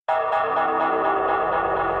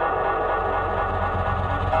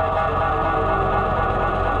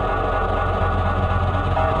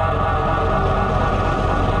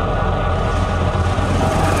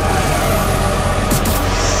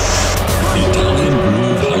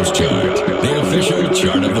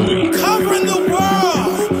Chart of the week. Covering the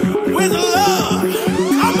world with love.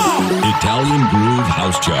 Come on. Italian Groove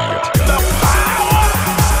House Chart. The power.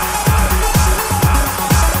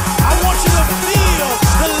 I want you to feel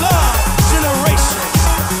the love generation.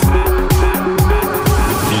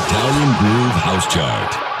 Italian Groove House Chart.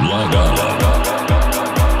 Log on.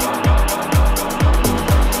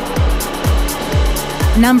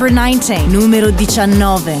 Number 19, numero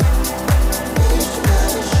 19.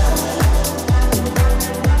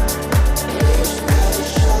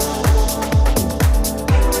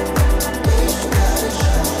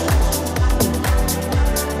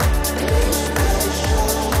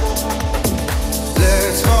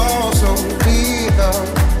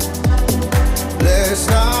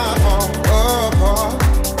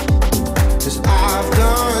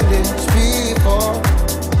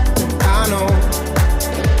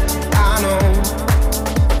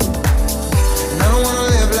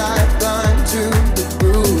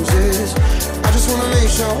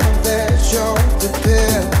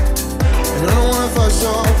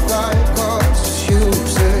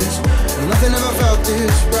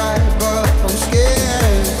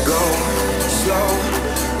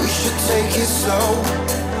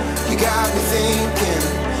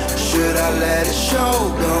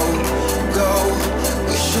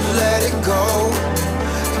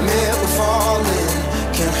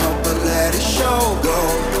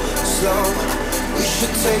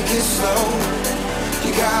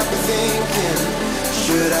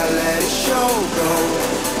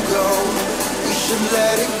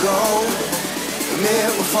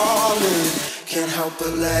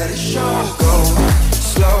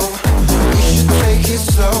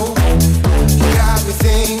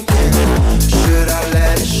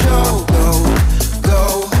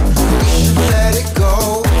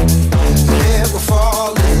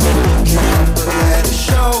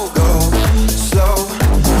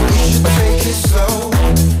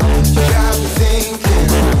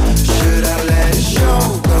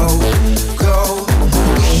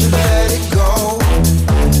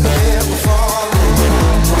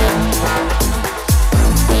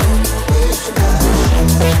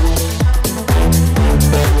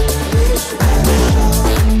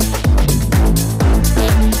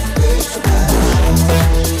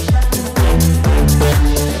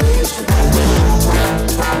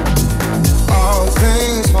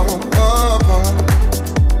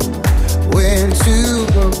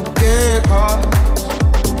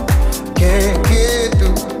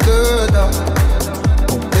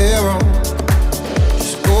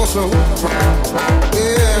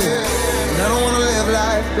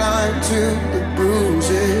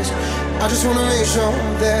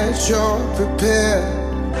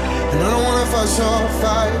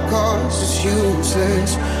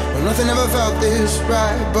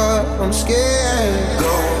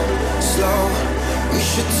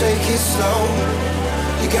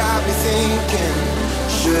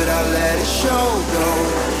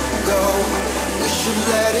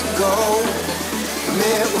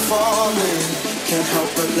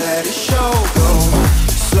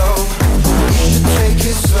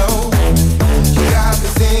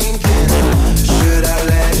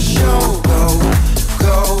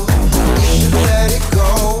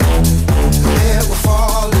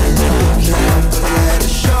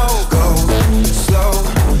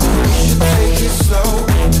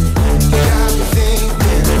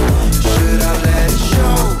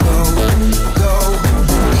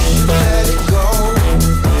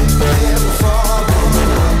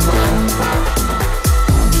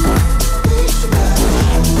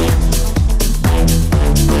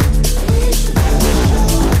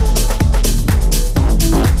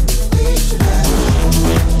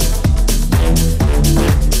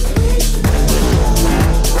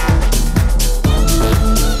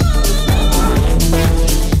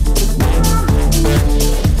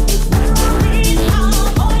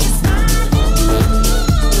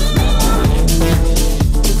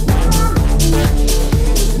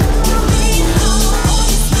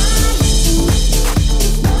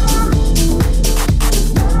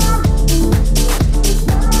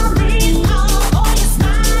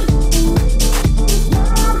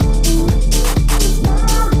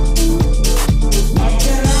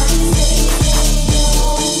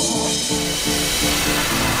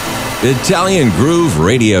 Italian Groove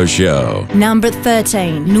Radio Show. Number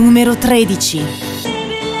 13, numero 13.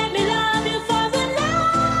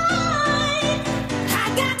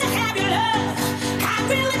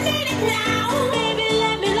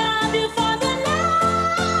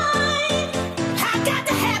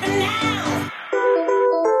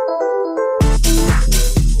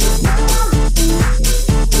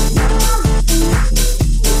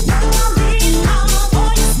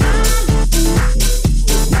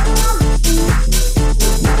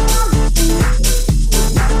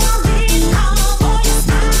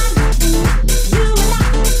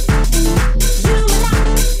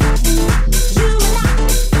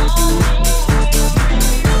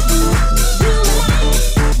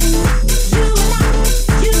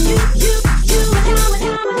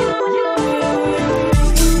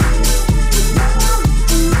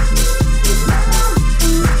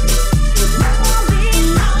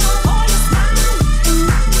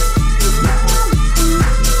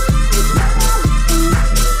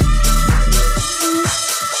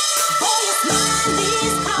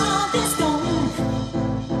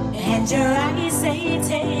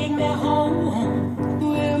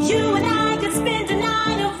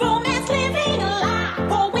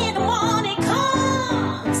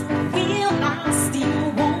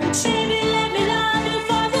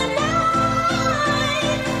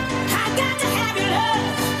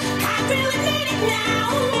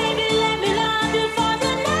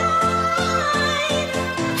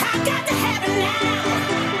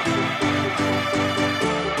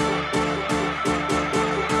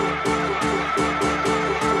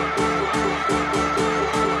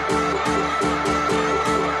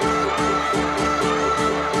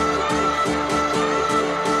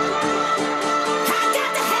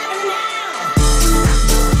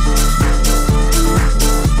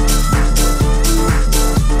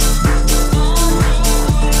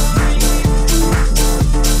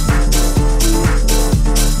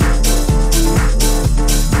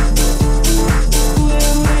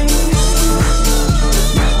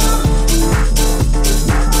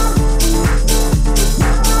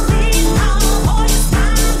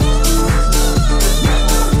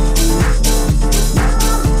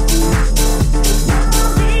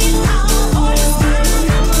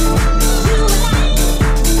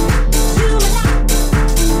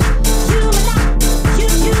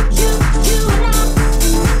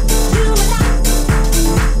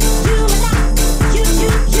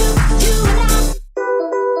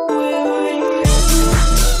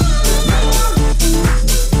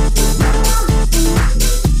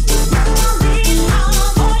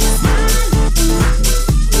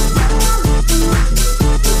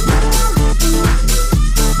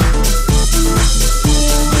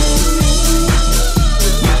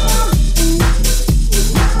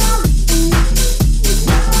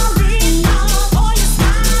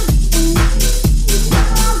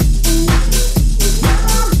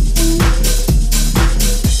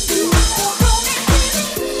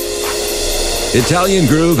 Italian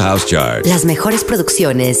Groove House Chart. Las mejores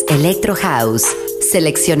producciones Electro House,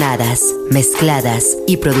 seleccionadas, mezcladas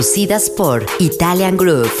y producidas por Italian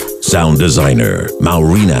Groove. Sound designer,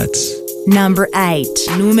 Maurinat. Number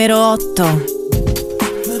 8, numero 8.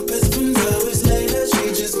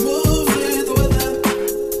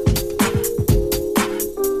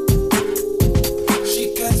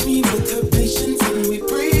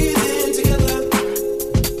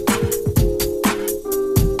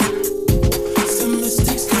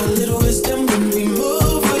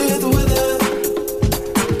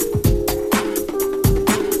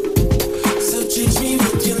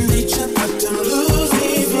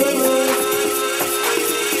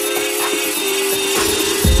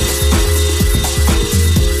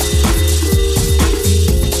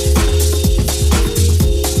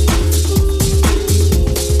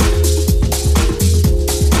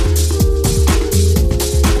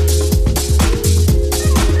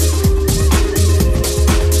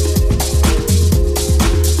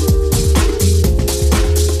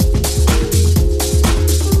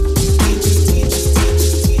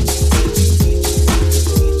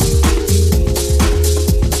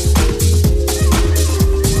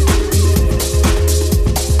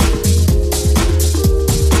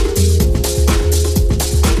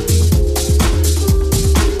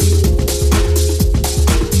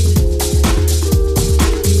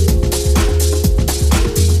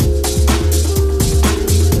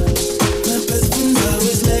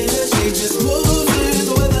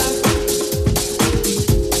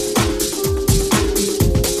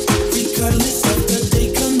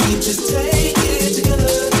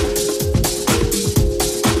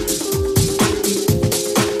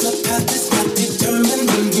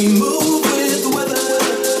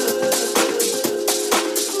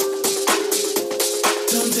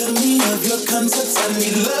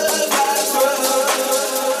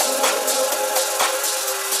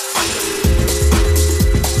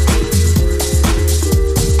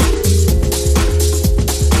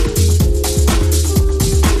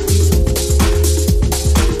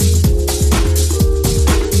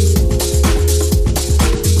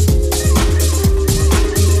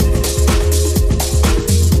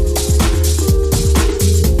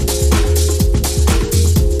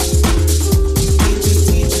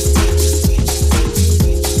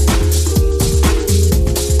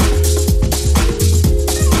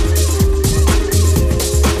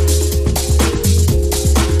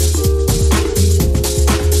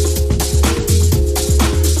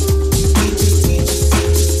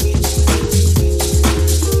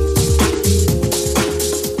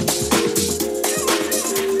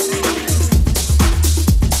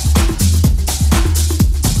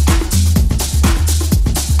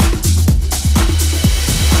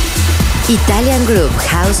 Italian Groove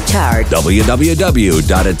House Chart.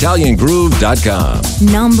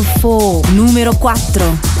 www.italiangroove.com. Number 4, numero 4.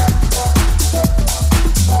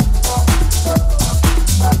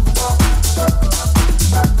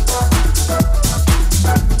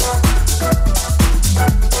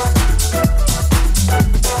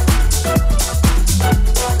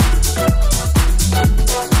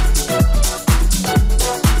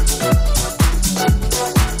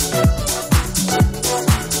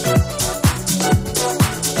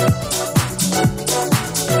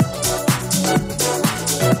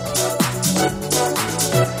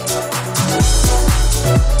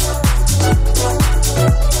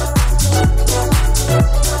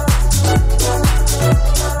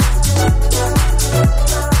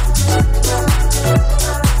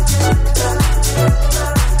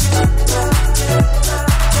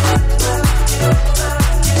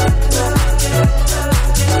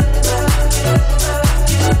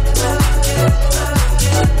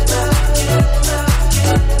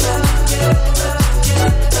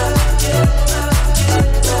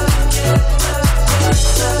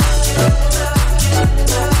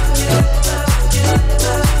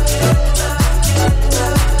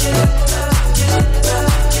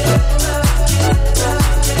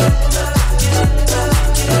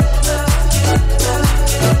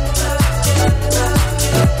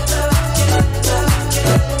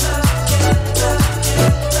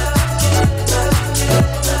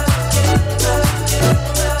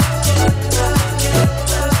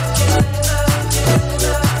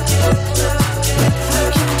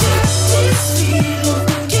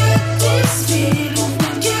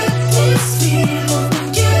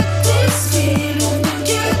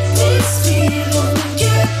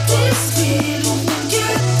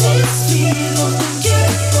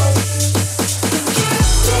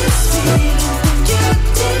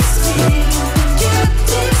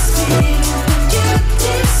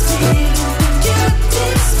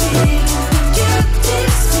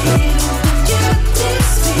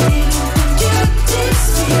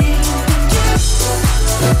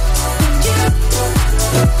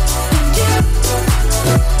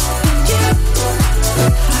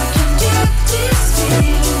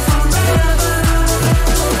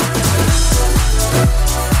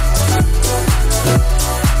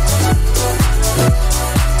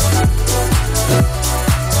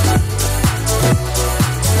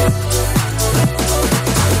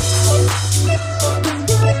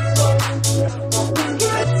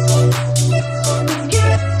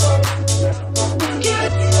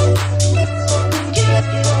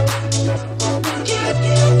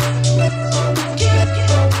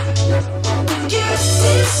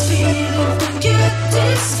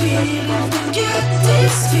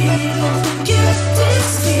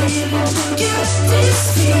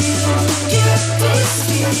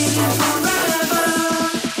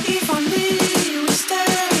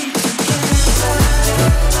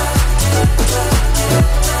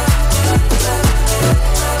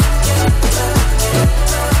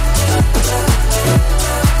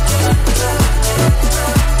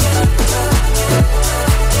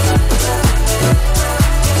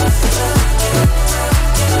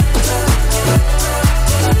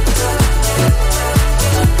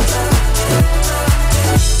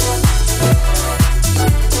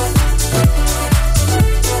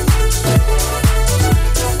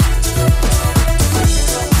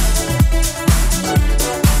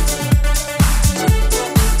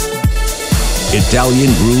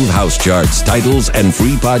 Italian Groove House Charts, titles, and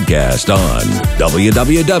free podcast on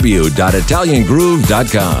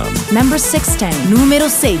www.italiangroove.com. Number 16, numero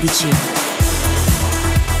 16.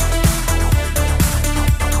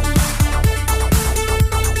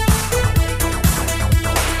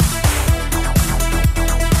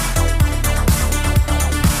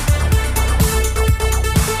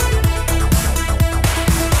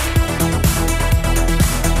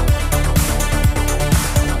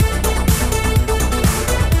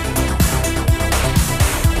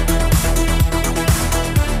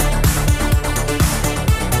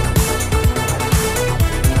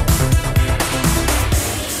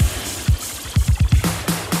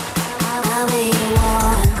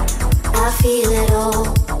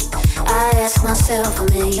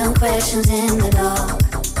 Questions in the dark.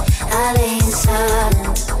 I lay in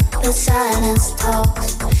silence, but silence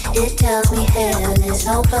talks. It tells me heaven is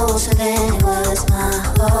no closer than it was. My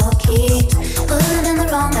heart keeps pulling in the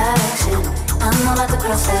wrong direction. I'm about to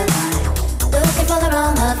cross that line, looking for the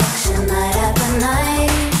wrong affection night after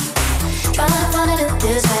night. Trying to find a new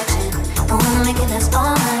distraction, wanna make it last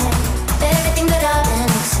all night. Everything that I've been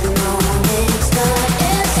missing on is the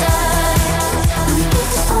inside. I'm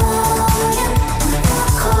focused on you, I'm gonna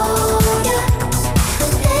call you.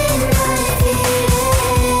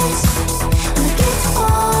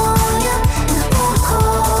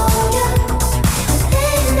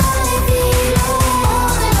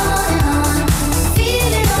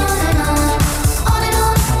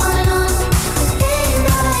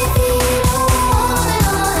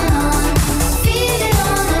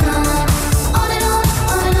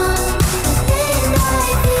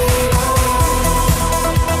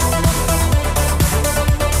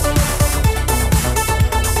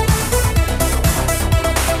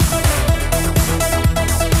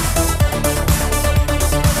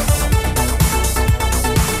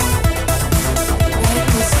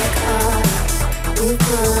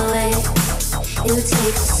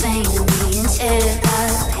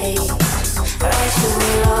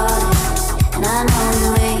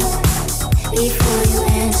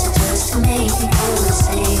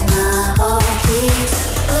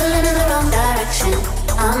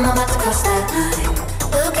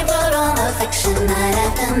 satisfaction night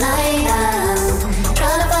after night. I'm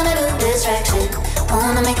trying to find a new distraction.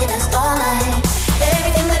 Wanna make it last all night.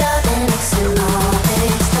 Everything that I've been mixing all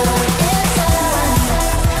mixed up inside.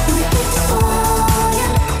 When it gets on ya,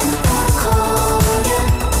 and I wanna call ya.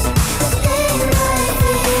 Late night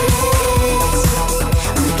feelings.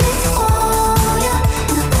 When it gets on ya,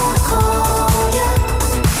 and I wanna call ya.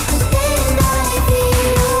 Late night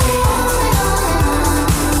feelings. On and on,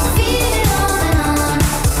 feel it on and on.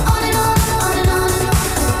 On and on, on and on.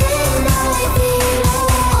 Late night feelings.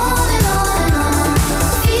 On and on,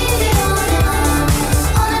 feel it on and on.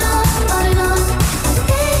 On and on, on and on.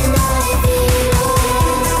 Late night feelings.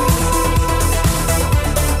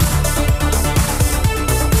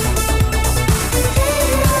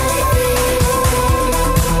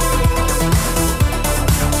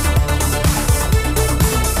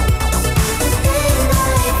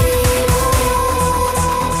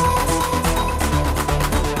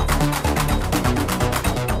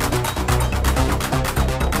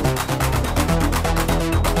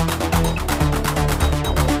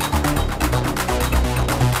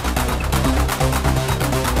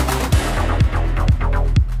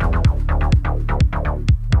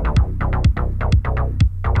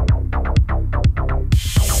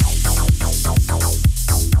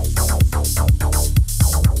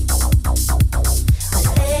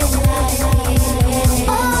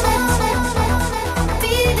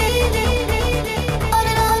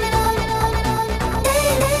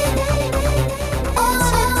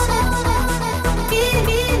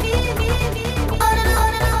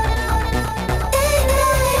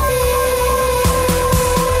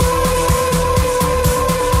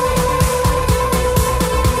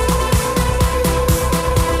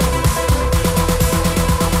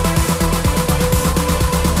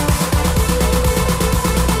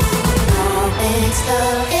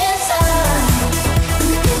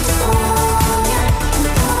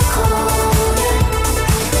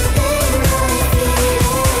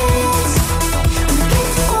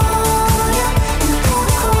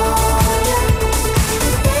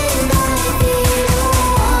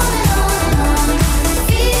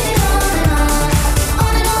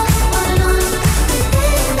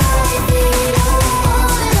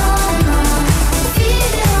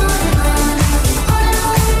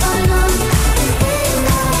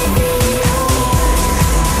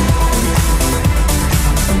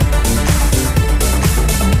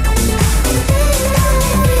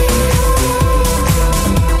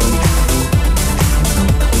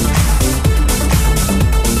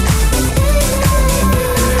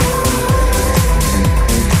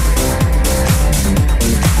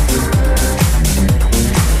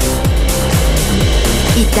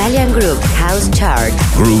 Italian Group House Chart.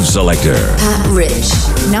 Groove Selector. Pat Rich.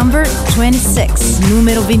 Number 26,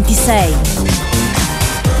 numero 26.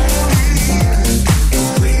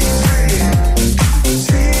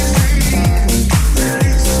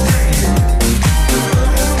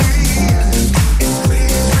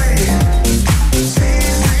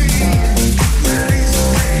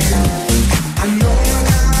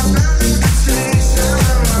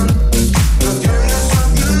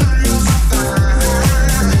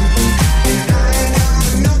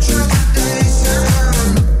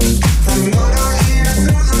 From what I hear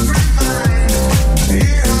through the grapevine.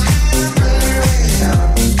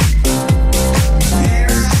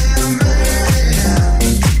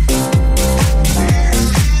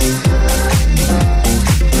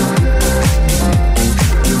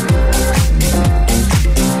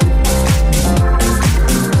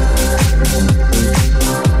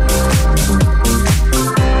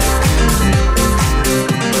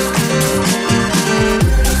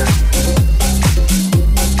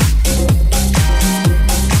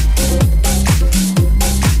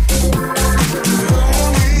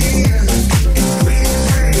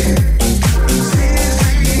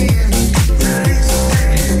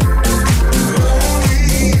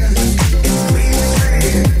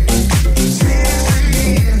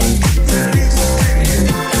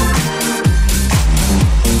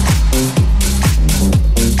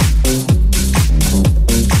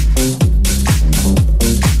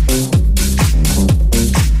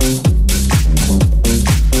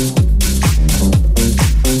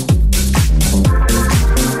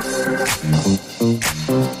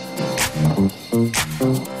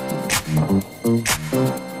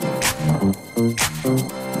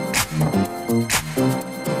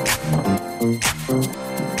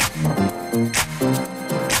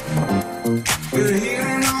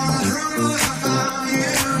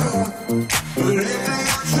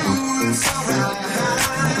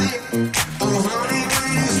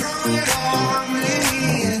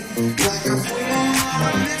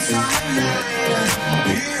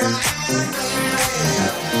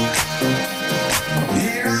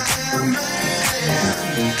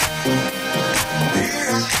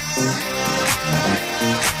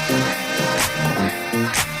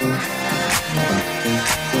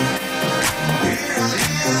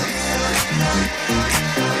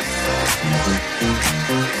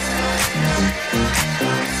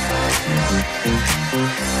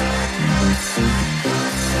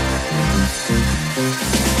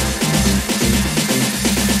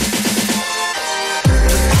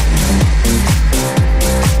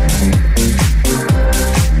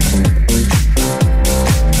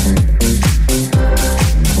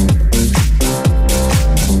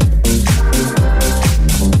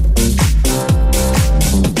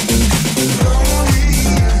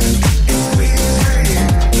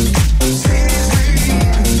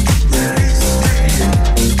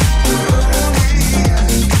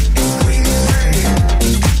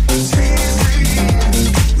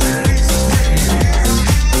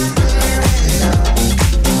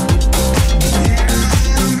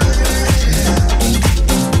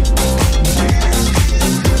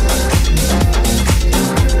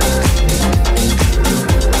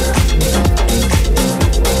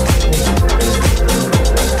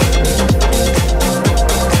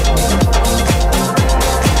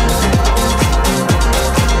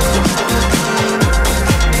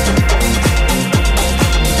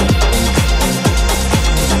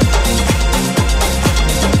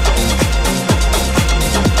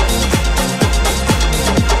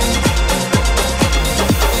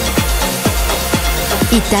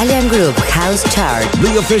 Italian Groove House Chart.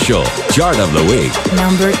 The official chart of the week.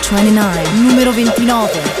 Number 29, numero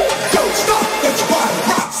 29.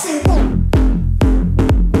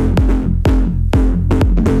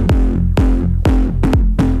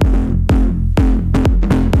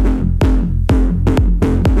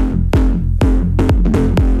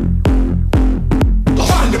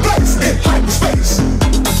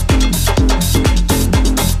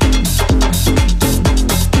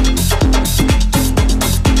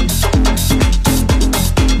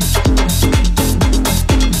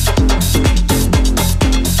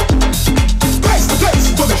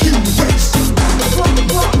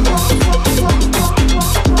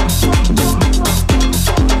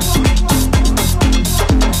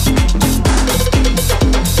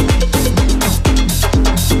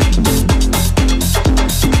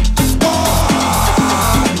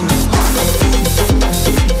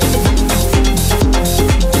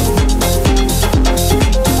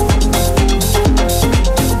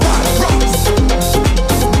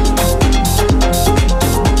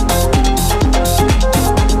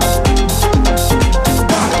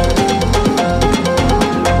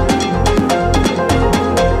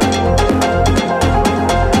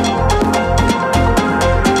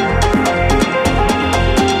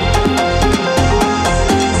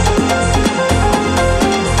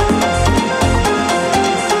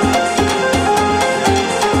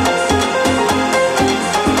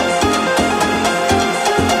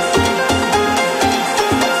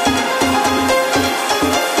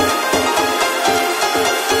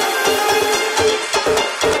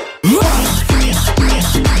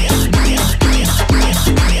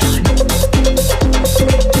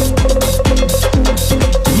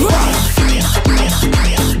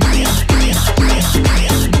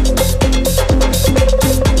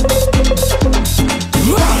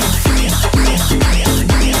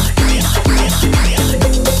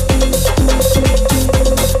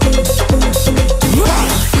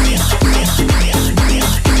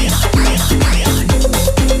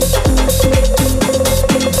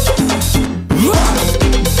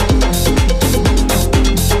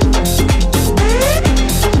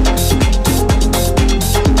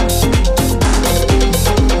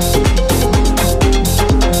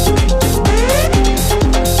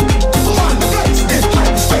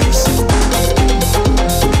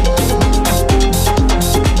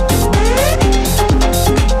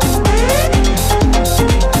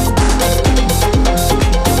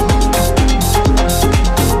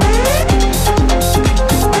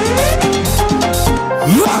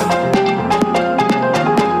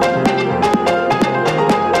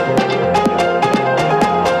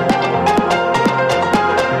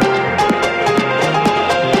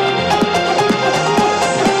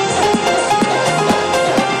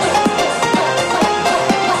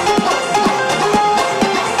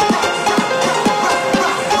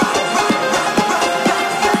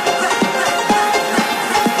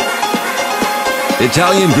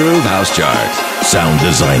 Italian Groove House Chart. Sound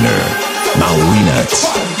designer,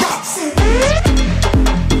 Maurinat.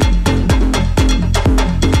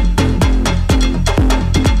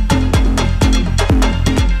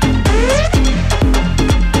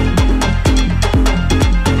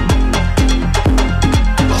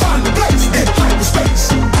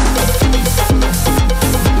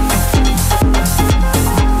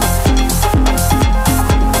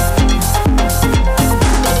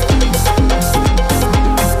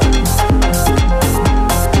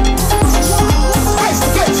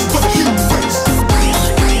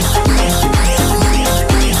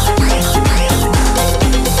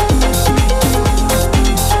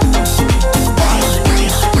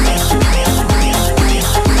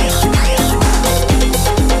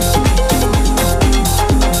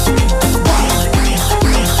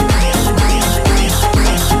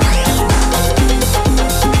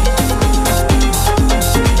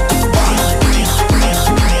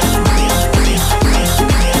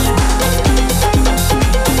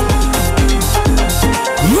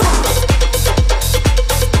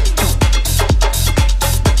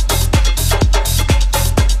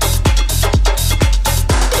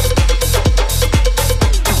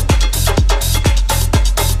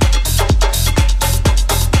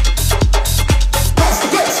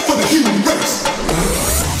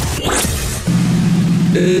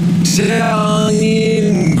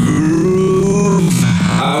 Italian Groove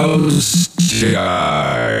House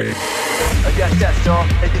Chart. Yes, yes, y'all,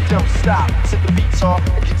 and you don't stop. To the beat, y'all,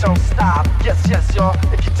 and you don't stop. Yes, yes, y'all,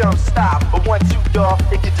 and you don't stop. A 1, 2, y'all,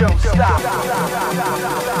 and you don't stop.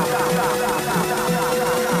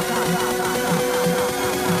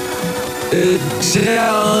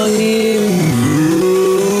 Italian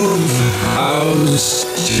Groove House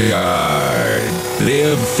Chart.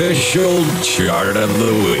 The official chart of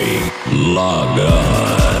the week. Log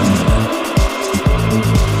on.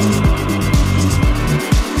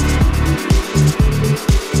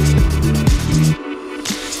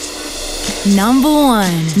 Number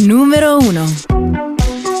 1, numero 1.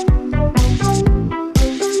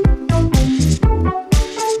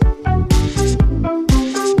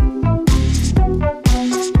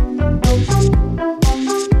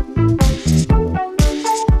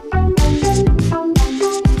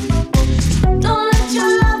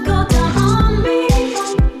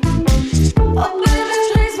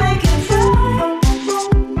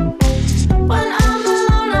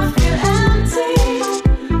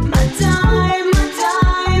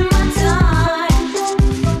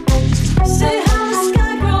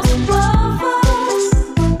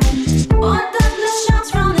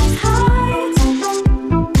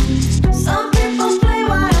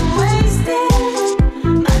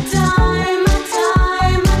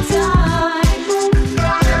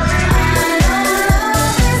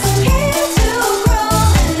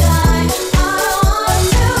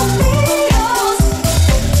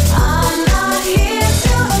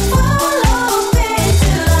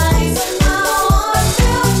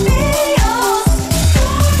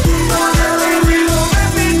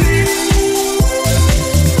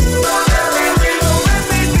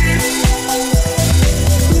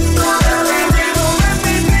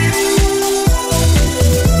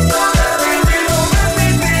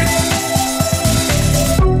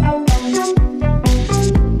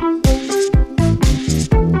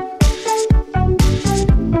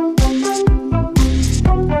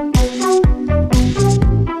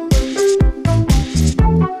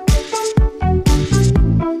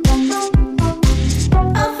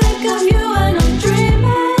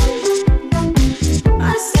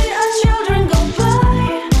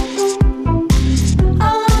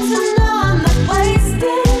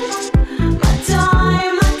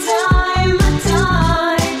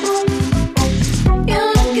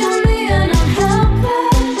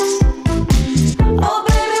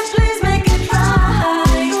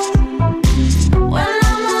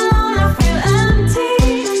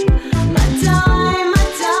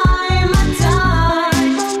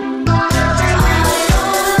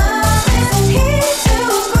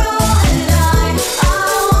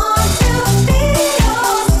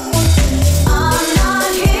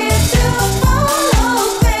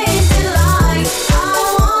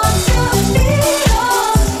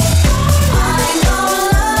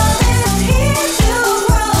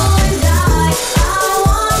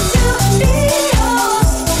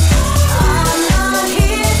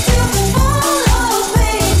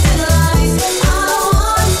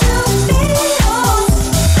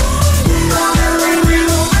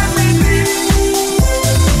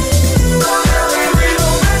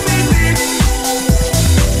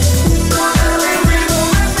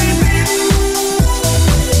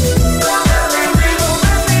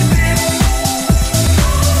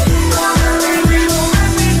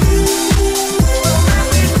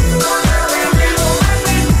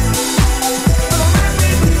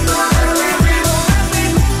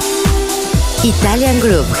 Italian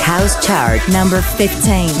Groove House Chart Number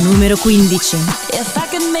 15, numero 15. If I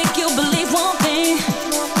could make you believe one thing,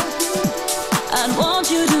 I'd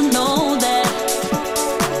want you to know that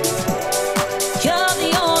you're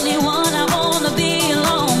the only one I wanna be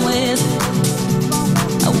alone with.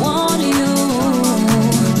 I want you.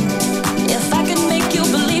 If I could make you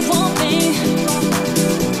believe one thing,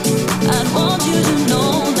 I'd want you to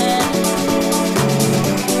know that.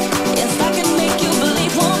 If I could make you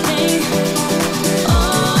believe one thing, oh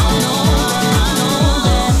no, I know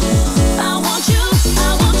that. I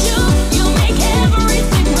want you.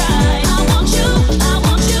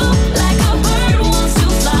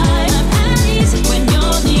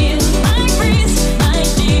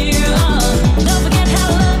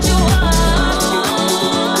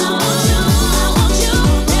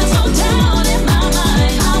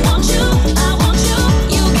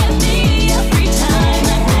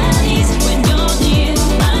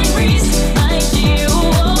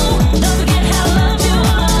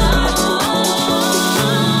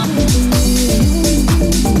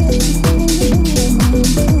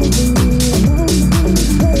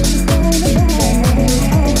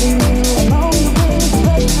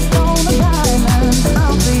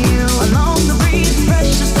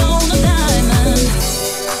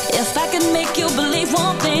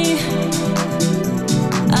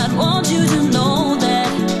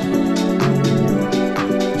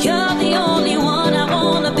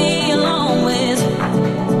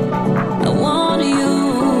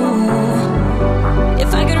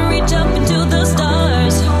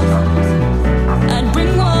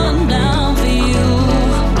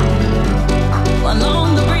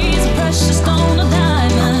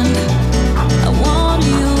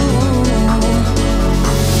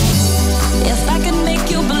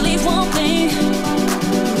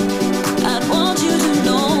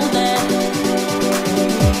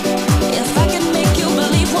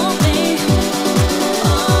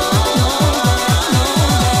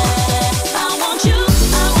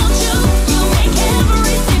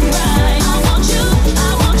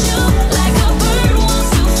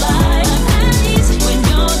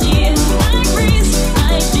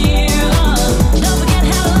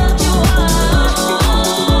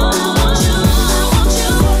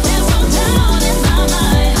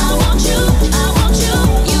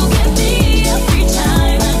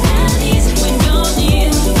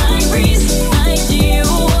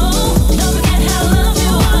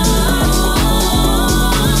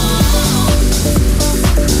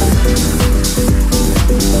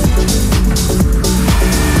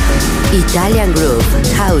 Italian Groove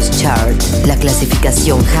House Chart, la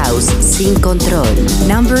clasificación house sin control.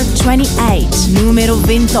 Number 28, numero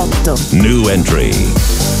 28. New entry.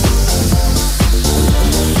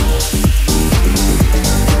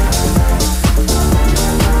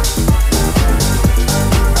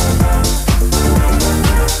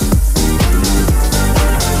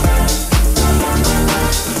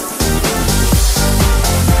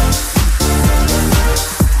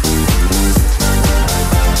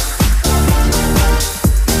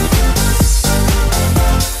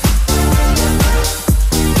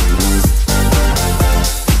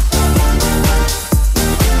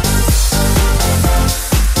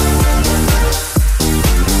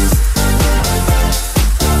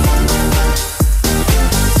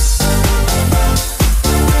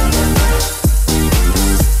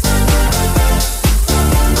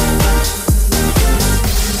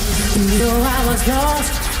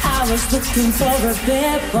 Looking for a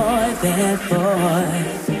bad boy.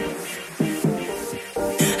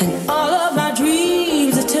 And all of my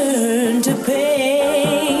dreams are turned to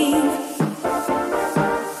pain.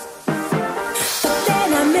 But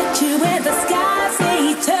then I met you and the skies,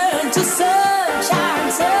 they turned to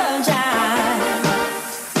sunshine, sunshine.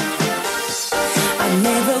 I'm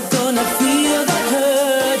never gonna feel that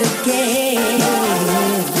hurt again.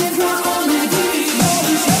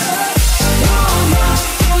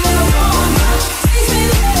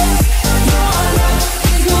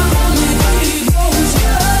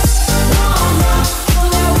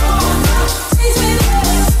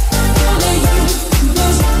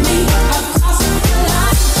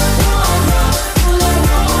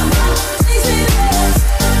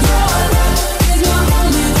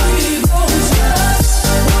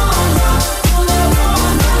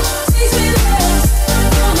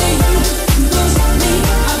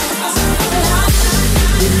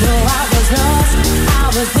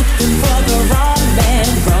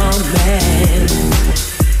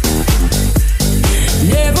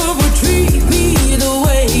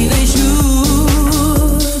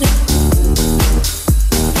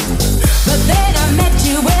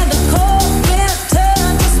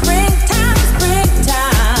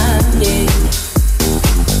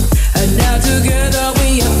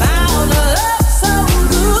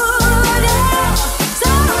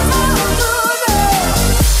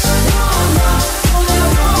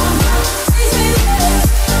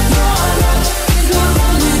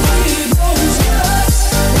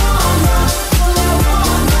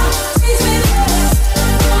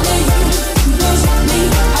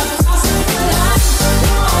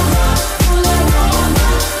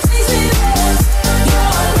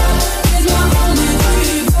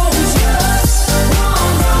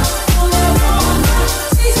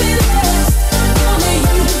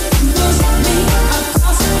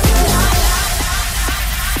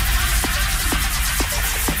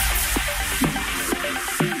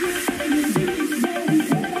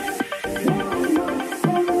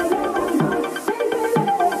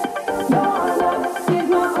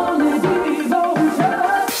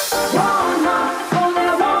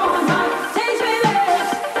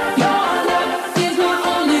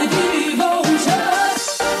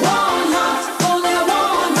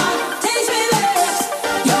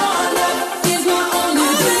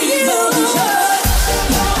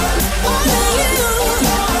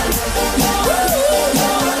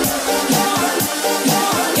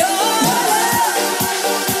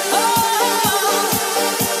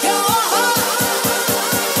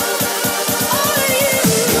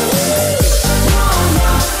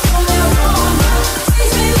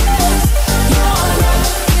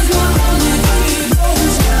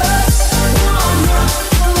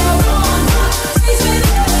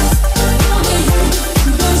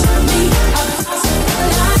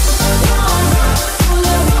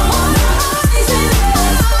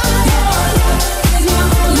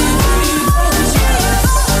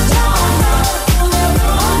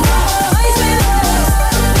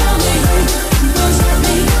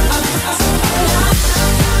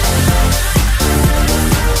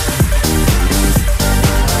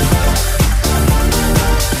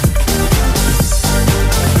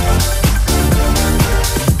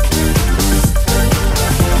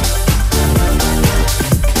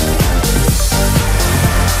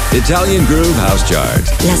 Italian Groove House Chart.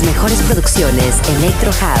 Las mejores producciones Electro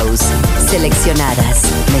House, seleccionadas,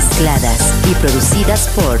 mezcladas y producidas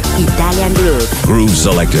por Italian Groove. Groove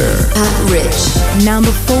Selector. Pat Rich.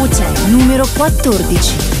 Number 14, numero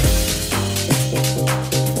 14.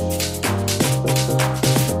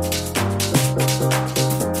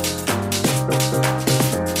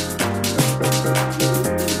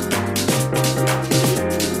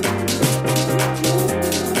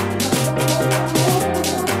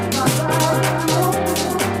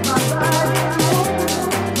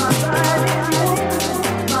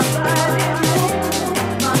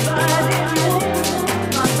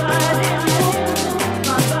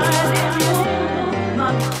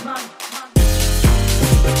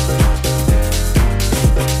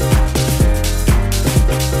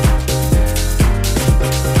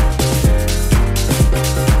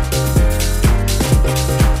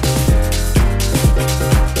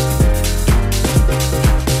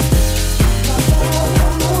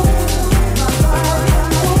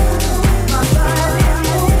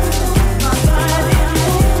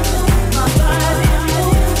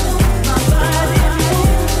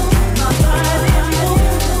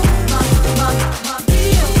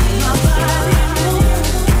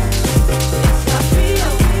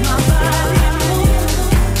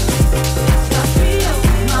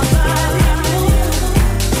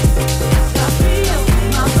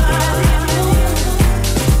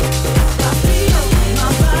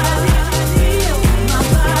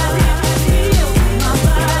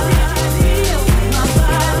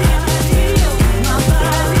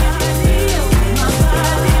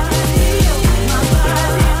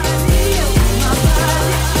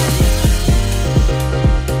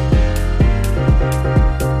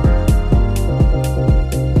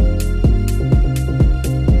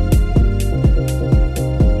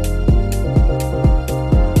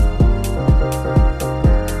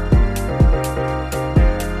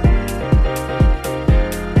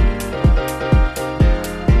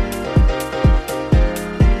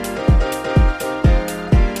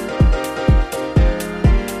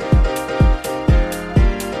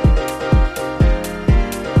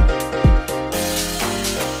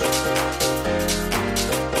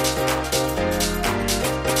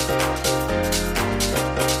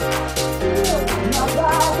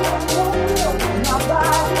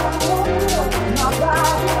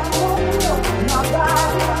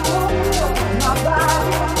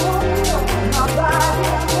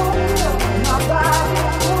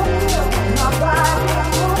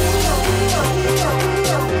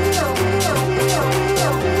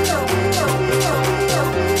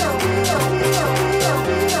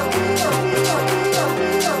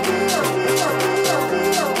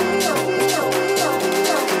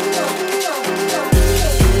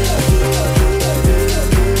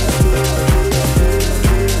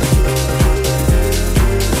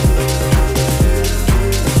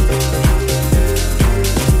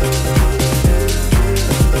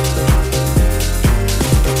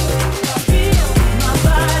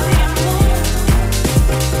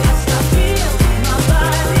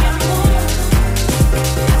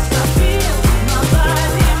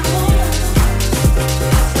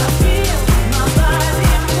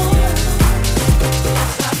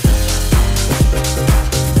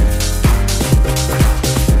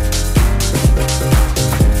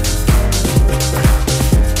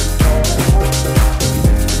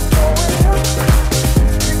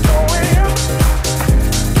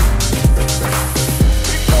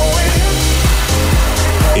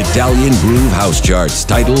 Italian Groove House Charts,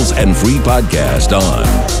 titles, and free podcast on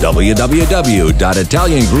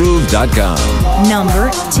www.italiangroove.com.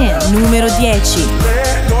 Number 10, numero 10.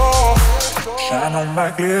 Let go, shine on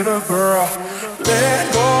like glitter, girl.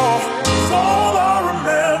 Let go, it's all I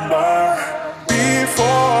remember.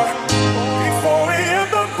 Before we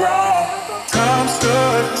hit the ground, time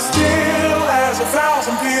stood still as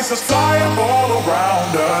 1,000 pieces flying all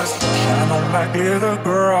around us. Shine on like glitter,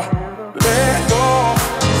 girl. Let go,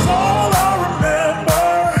 it's all I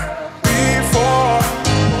remember. Before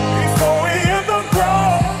we hit the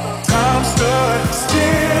ground, time stood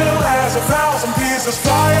still as 1,000 pieces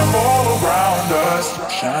flying all around us.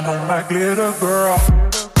 Shine on like glitter, girl.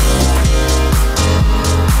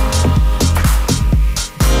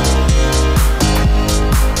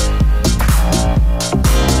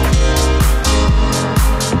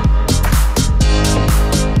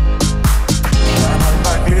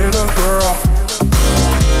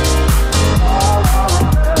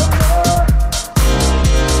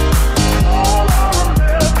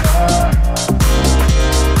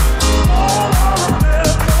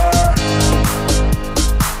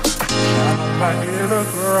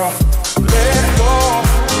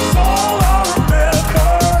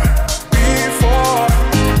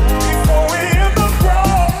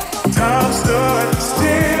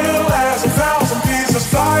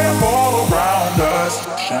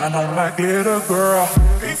 Glitter girl.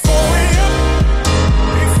 Before we hit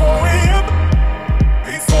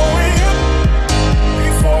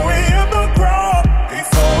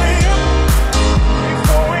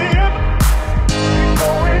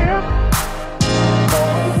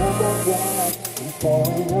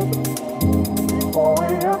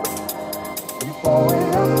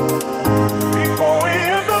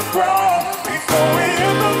the ground. Before we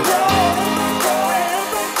hit the ground.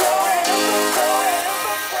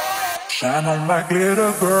 Shine on like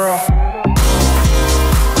glitter, girl.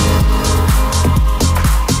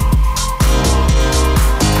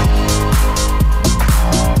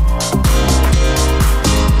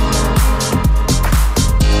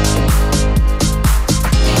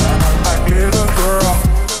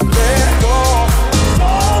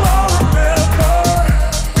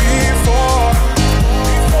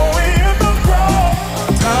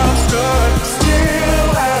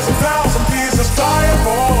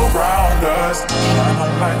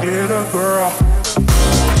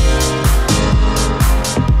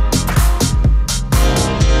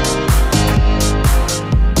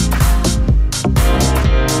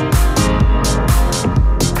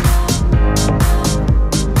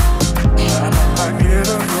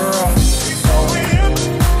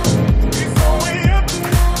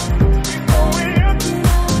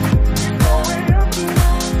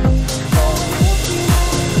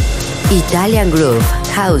 Italian Groove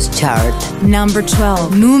House Chart. Number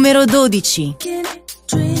 12, numero 12.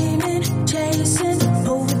 Dreaming, chasing,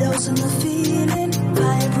 overdosing the feeling,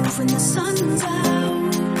 fireproof when the sun's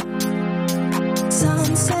out.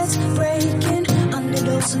 Sunsets breaking,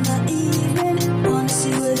 underdosing the evening. Wanna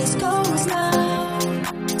see where this goes now.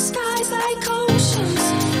 Skies like oceans,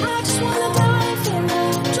 I just wanna dive in,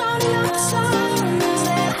 drowning out the sirens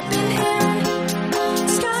that I've been hearing.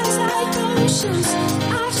 Skies like oceans, I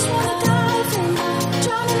just wanna dive in,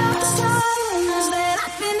 drowning out the sirens that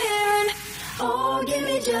I've been hearing. Oh, give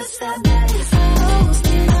me just that bass.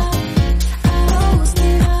 Roasting up,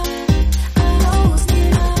 roasting up,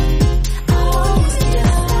 roasting up. Oh, give me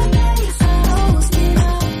just that bass. Roasting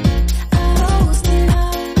up, roasting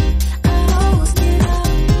up, roasting up.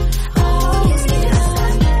 Oh, give me just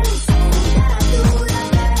that bass. Gotta do that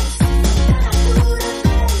bass. Gotta do that bass. Gotta do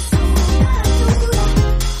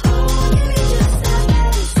that. Oh, give me just that bass. Gotta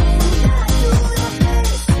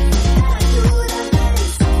do that bass. Gotta do that bass.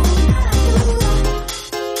 Gotta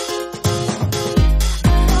do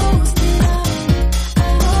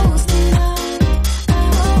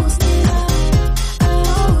that.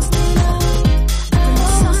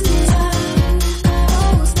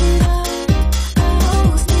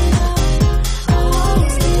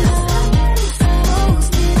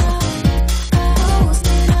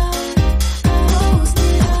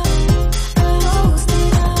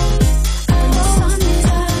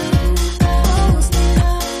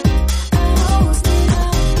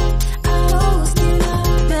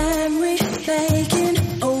 Memory faking,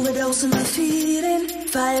 overdosing the feeling,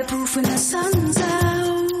 fireproof when the sun's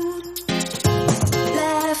out.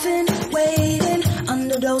 Laughing, waiting,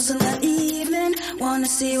 underdosing the evening. Wanna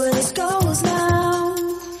see where this goes now.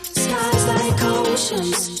 Skies like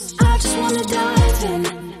oceans, I just wanna dive in,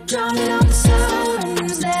 drowning out the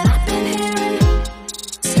sirens that I've been hearing.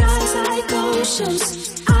 Skies like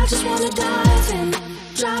oceans, I just wanna dive in,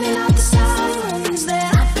 drowning out the sirens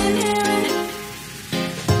that I've been hearing.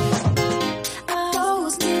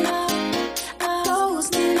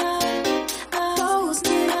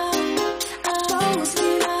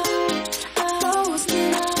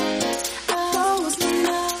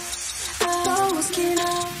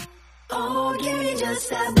 Oh, give me just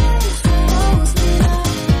that bass.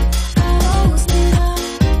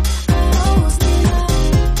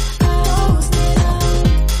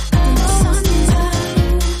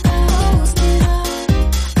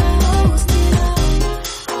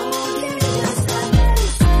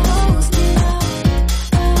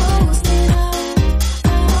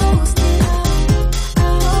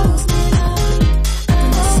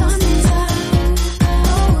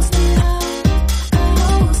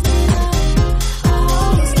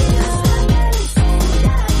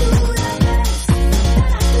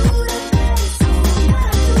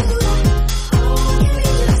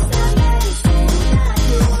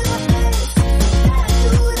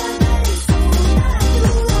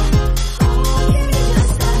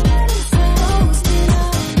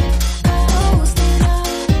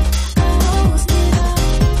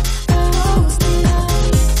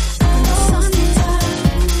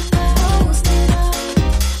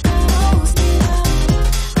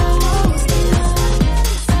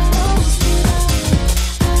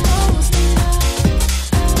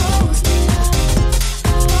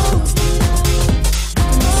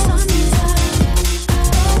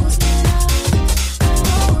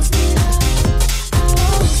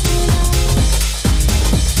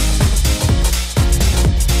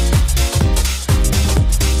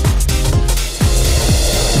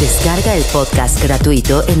 Descarga el podcast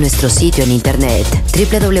gratuito en nuestro sitio en internet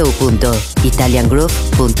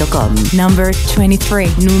www.italiangroove.com. Number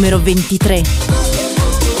 23, numero 23.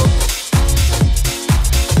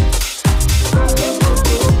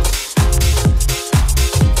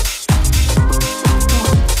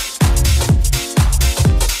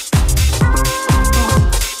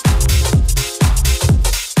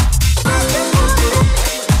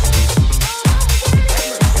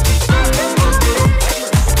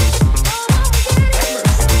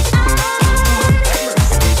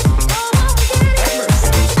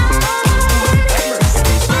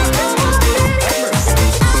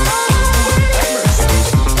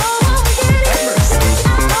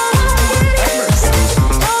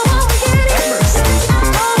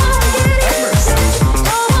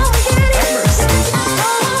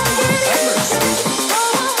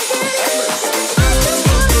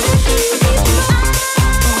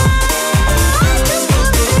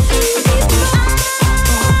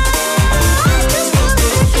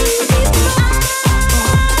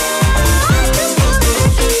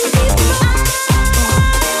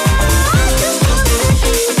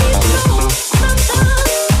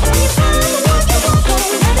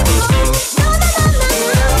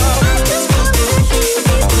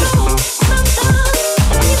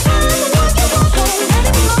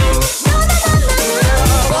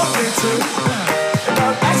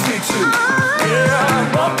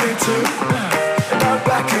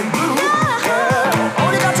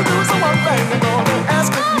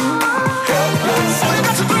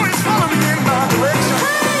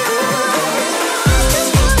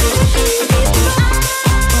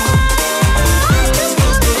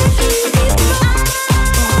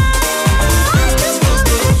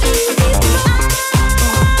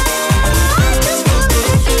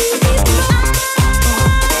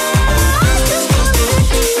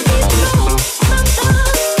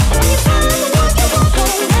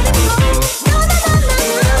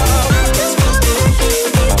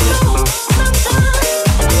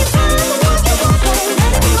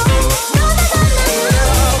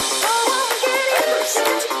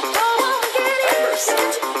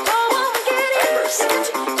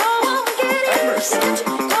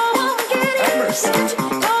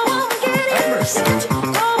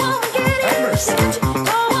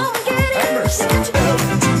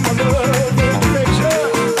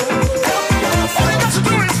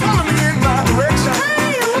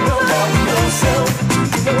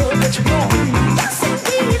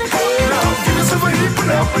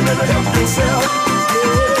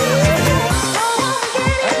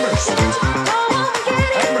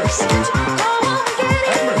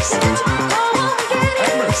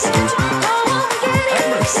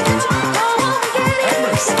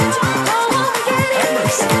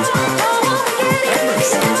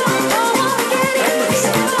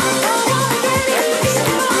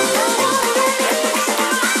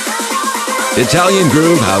 Italian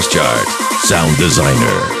Groove House Chart. Sound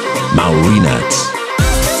designer, Maurinats.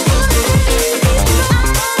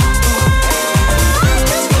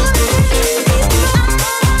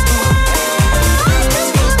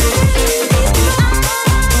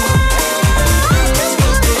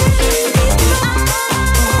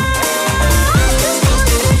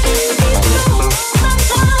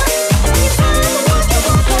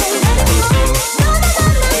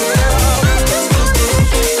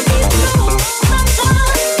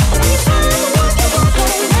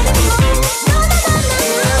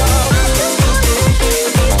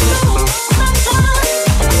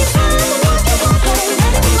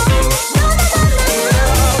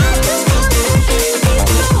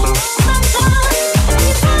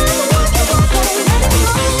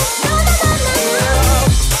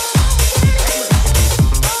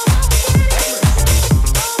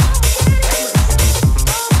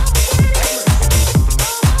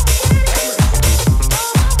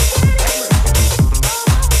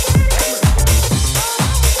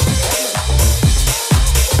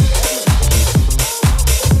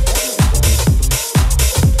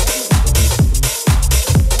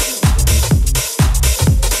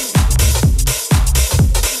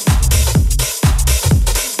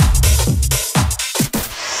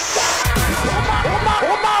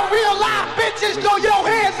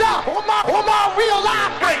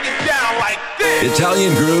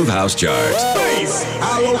 Italian Groove House Chart.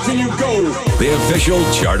 How low can you go? The official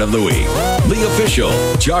chart of the week. The official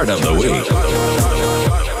chart of the week.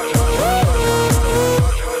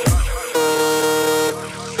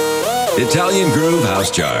 Italian Groove House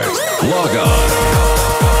Chart. Log on.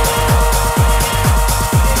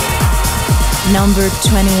 Number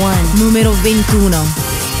 21, numero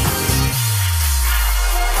 21.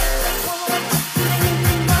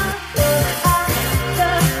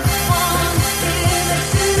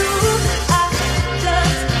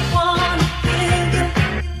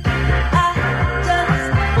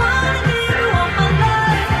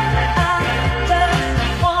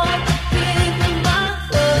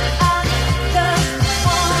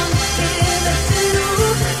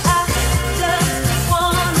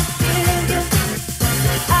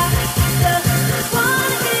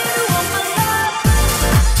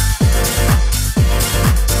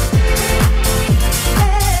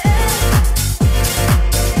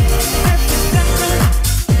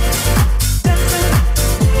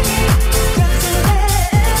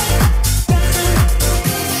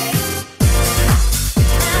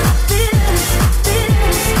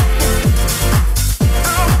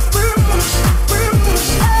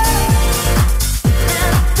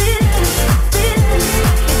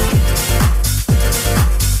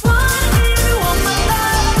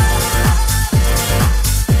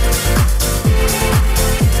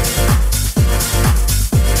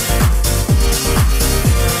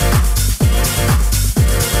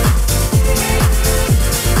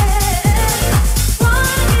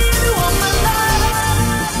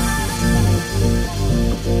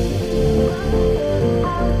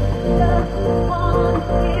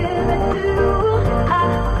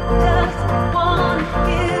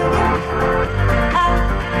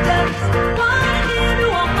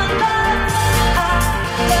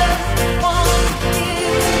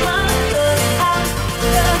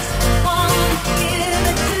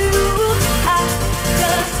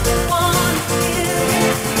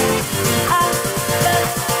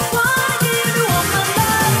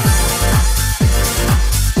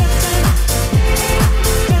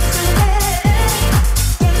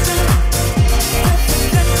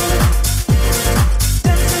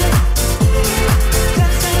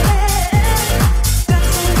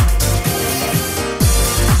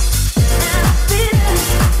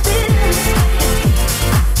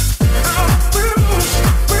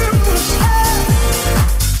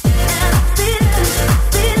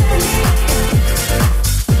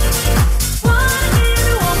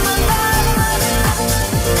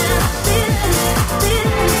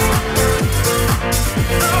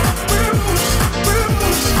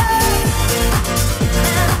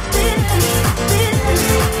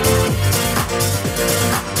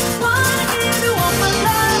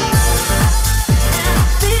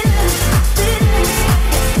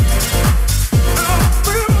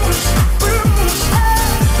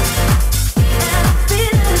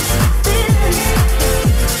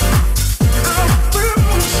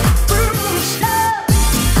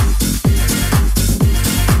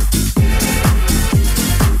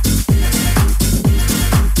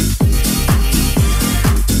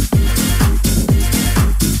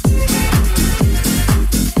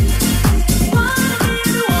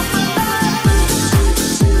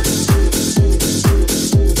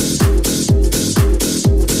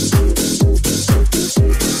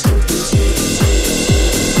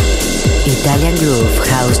 Italian Groove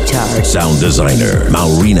House Chart. Sound designer,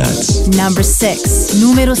 Maurinats. Number 6,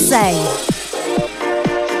 numero 6.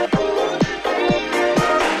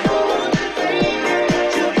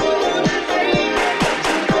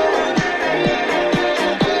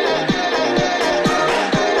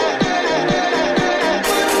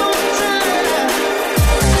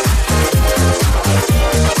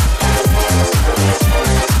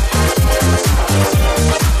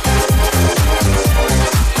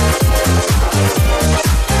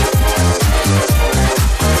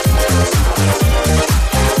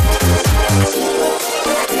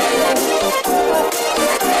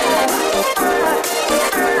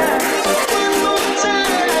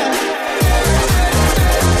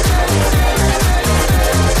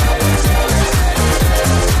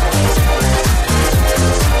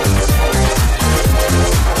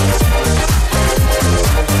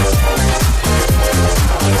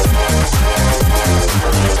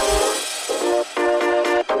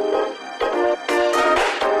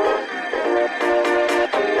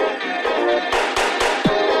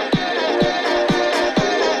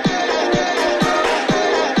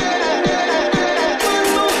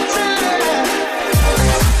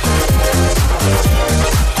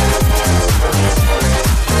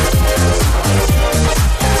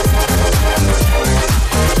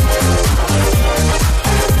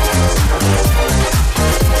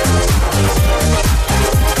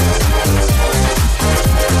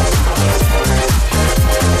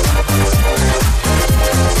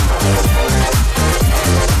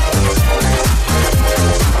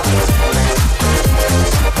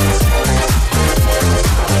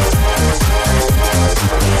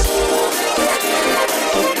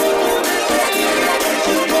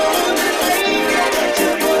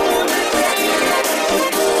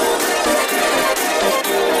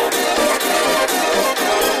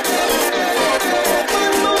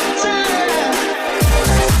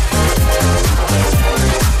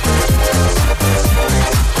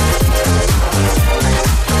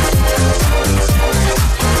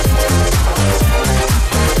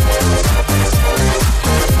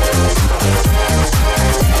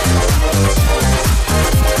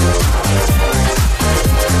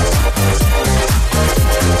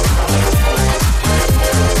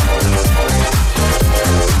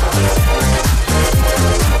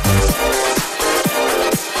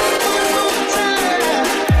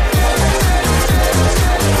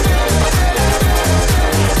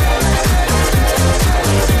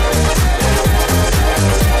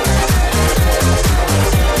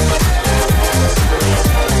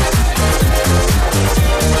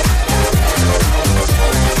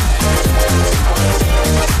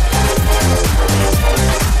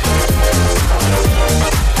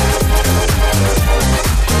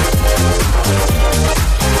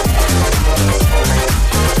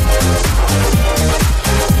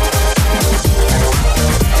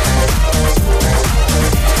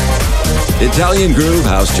 Italian Groove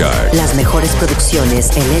House Chart. Las mejores producciones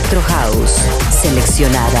Electro House,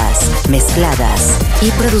 seleccionadas, mezcladas y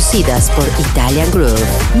producidas por Italian Groove.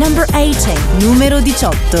 Number 18, numero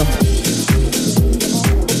 18.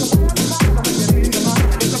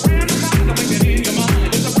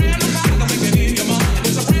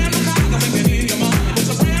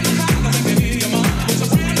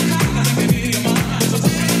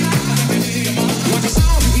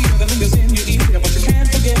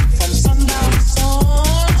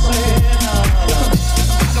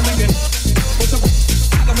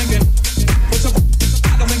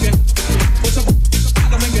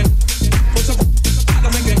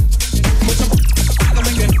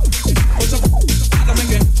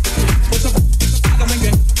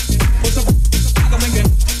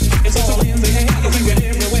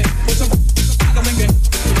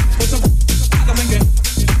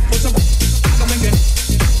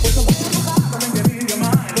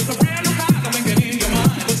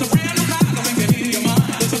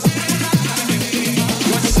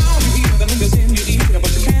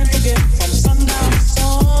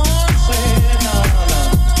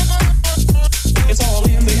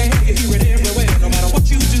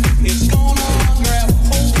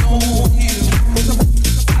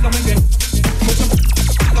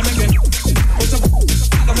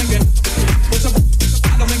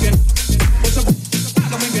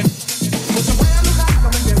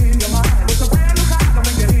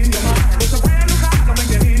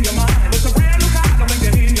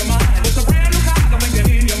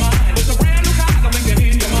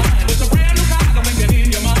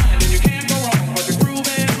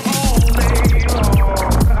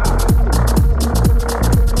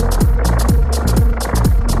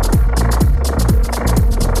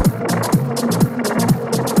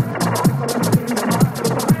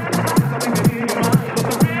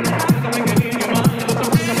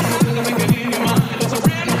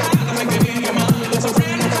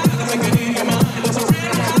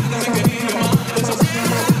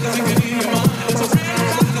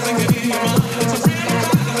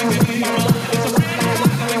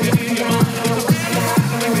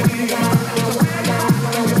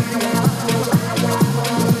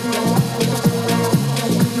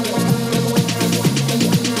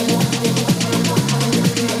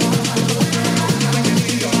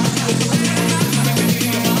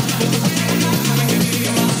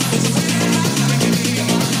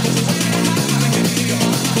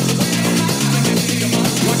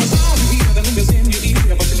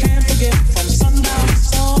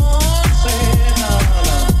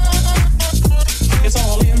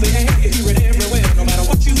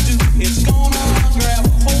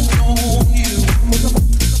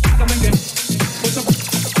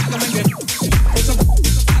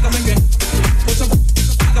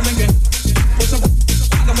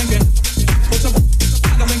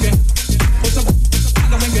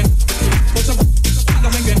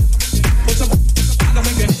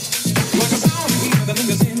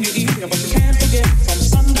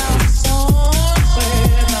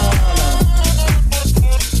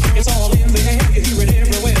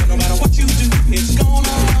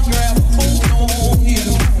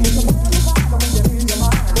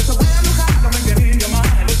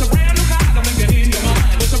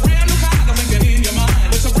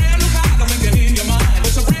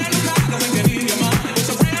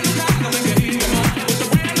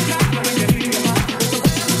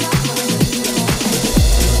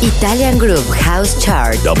 Italian Groove House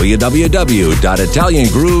Chart.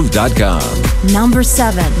 www.italiangroove.com. Number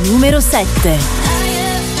 7, numero 7.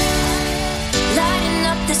 Lighting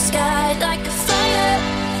up the sky like a fire,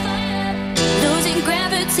 losing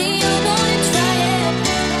gravity, I wanna try it.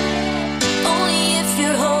 Only if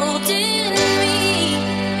you're holding me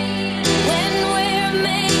when we're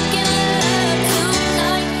making love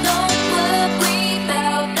tonight. Don't worry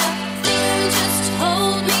about nothing, just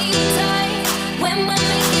hold me tight. When we're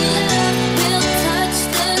making love, we'll touch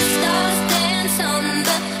the stars, dance on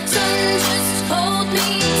the sun. Just hold me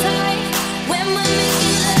tight when we're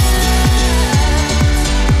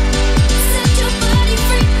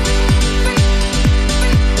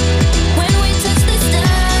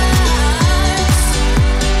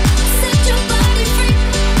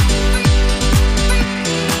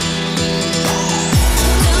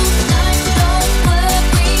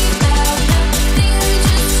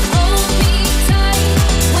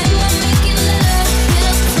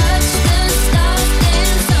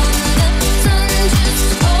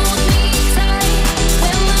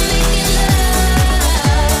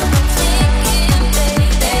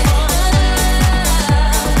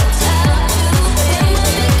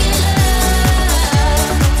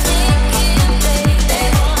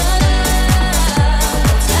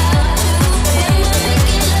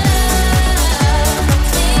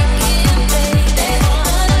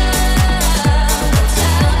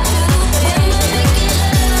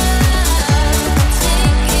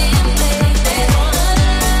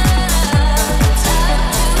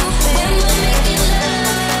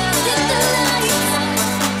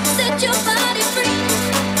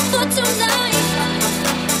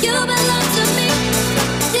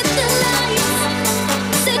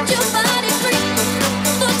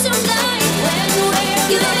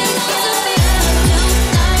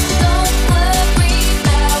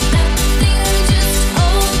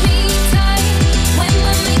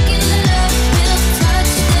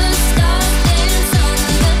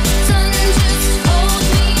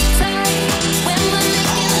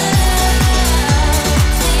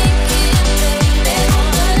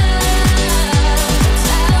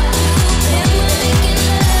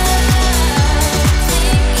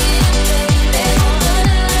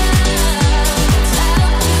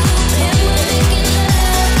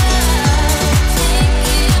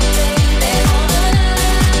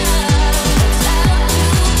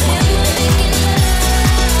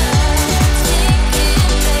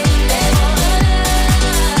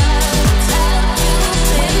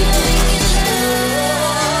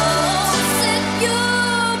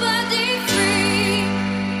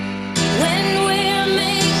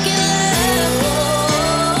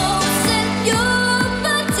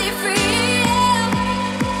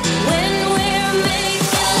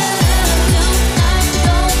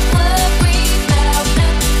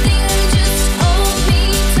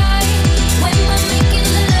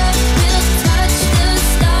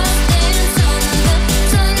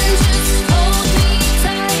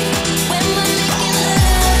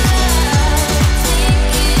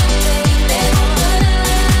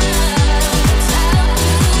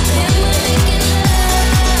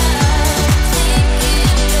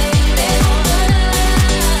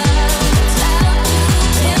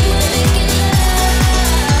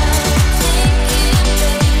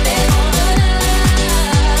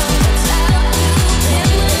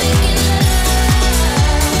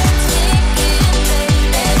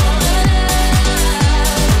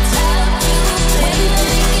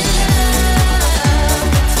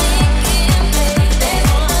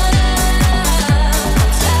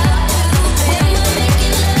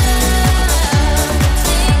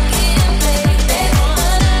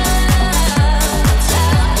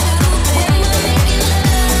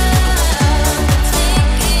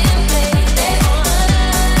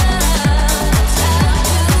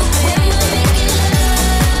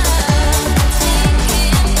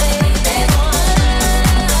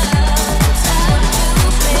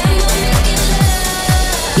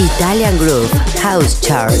Italian Groove House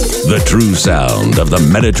Chart. The true sound of the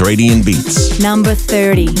Mediterranean beats. Number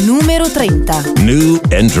 30, numero 30. New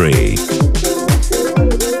entry.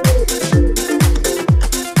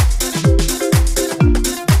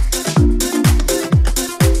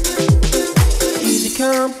 Easy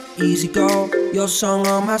come, easy go. Your song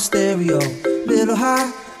on my stereo. Little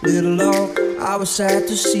high, little low. I was sad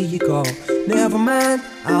to see you go. Never mind,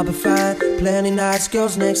 I'll be fine. Plenty nice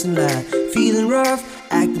girls next in line. Feeling rough,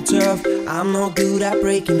 acting tough. I'm no good at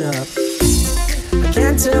breaking up. I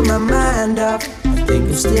can't turn my mind up. I think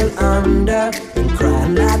I'm still under and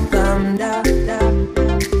crying like thunder.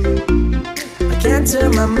 I can't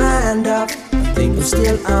turn my mind up. I think I'm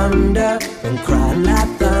still under and crying like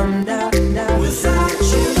thunder. Without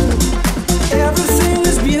you, everything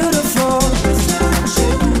is beautiful. Without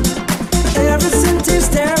you, everything tastes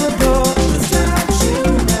terrible. Without you,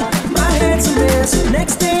 my head's a mess.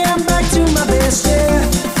 Next day I'm back to my best, yeah.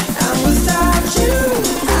 And without you,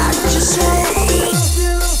 I just want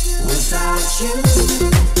you. Without you,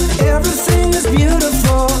 everything is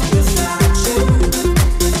beautiful. Without you,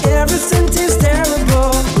 everything tastes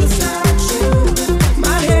terrible. Without you,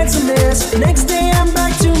 my head's a mess. Next day I'm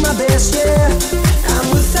back to my best, yeah. And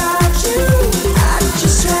without you, I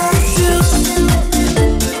just want you.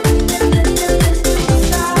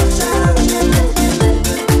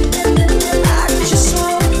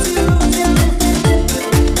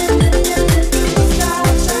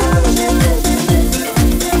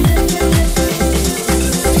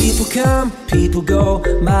 Come, people go.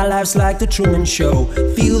 My life's like the Truman Show.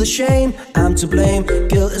 Feel the shame, I'm to blame.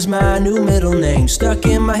 Guilt is my new middle name. Stuck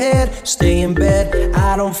in my head, stay in bed.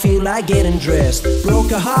 I don't feel like getting dressed.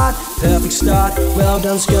 Broke a heart, perfect start. Well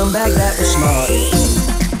done, scumbag, that was smart.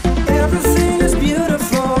 Everything is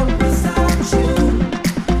beautiful without you.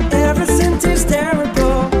 Everything tastes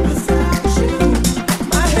terrible without you.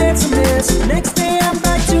 My head's a mess. Next day I'm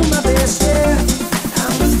back to my best, yeah.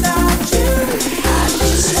 And without you, I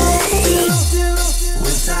just want you.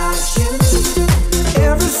 Without you,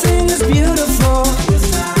 everything is beautiful.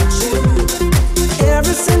 Without you,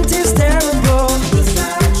 everything tastes terrible.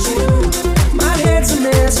 Without you, my head's a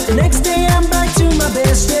mess. Next day I'm back to my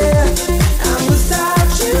best, yeah. And without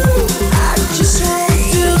you, I just want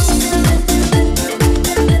you.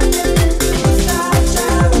 Without you,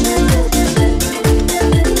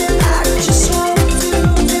 I just want you.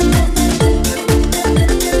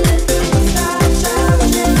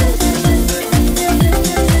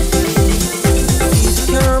 Easy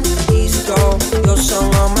come, easy go. Your song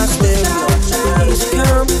on my stereo. Easy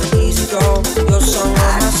come, easy go. Your song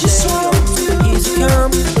on my stereo. Easy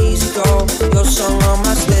come, easy go. Your song on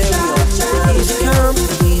my stereo. Easy come,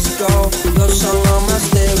 easy go. Your song on my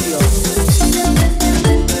stereo.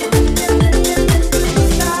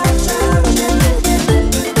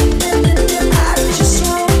 I just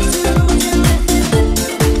want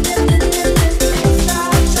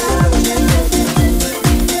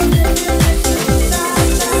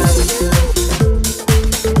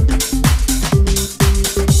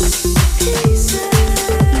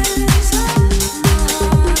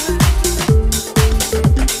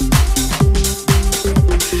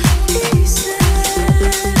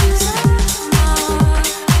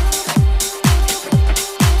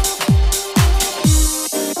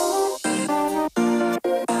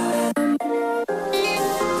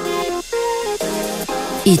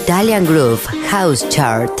Italian Groove House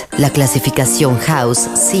Chart. La clasificación house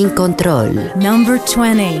sin control. Number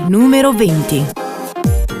 20, numero 20.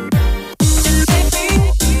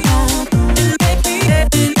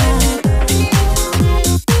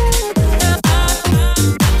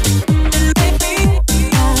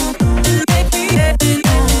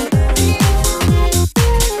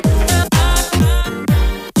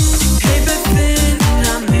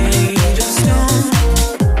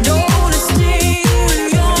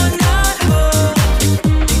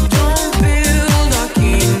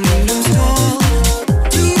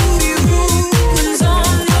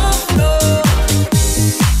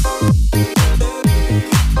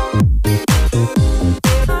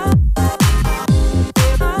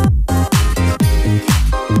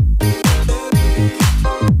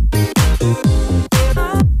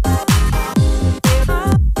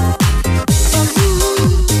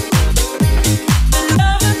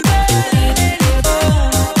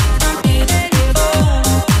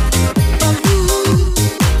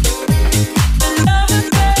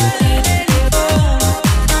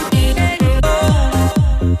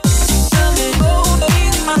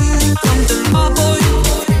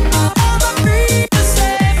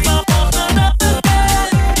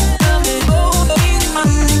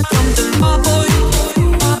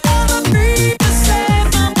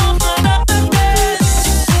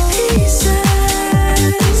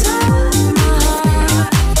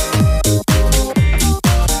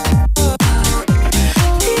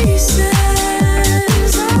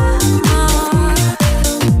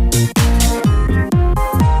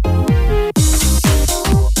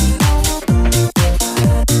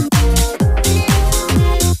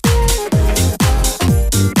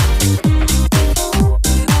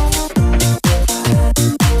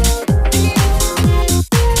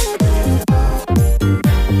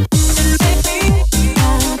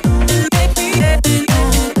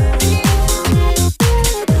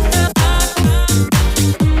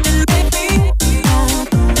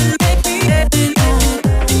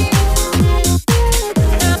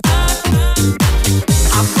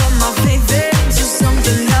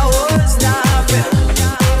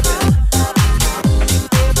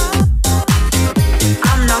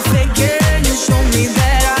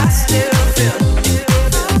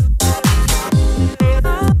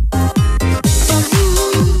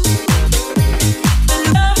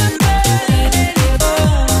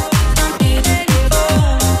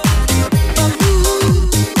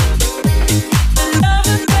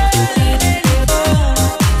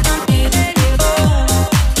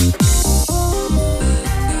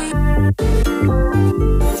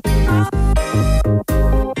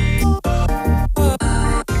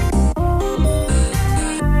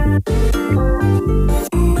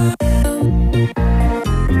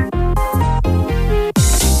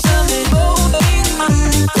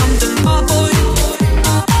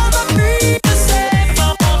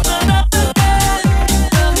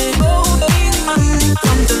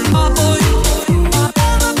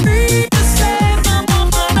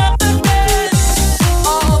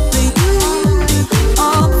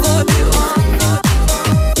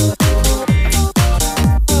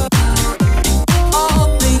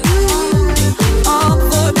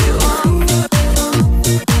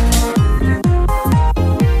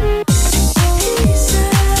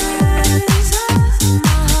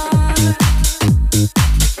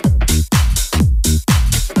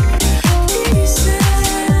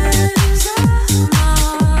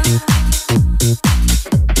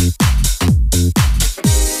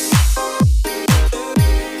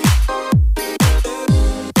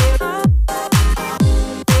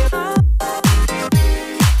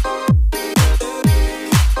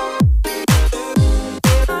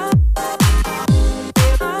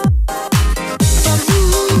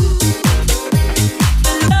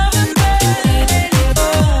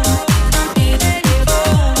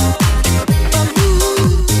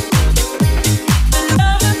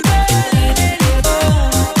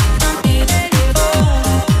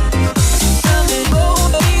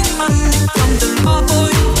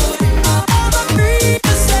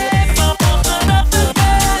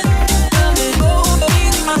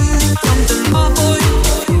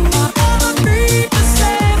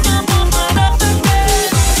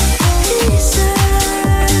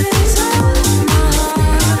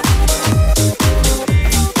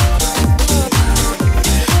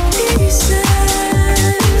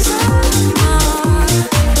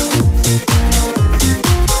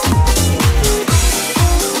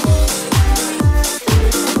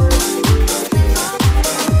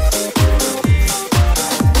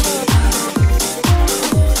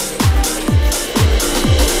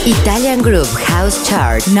 Italian Groove House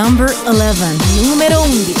Chart. Number 11. Numero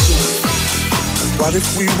 11. What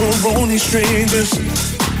if we were only strangers,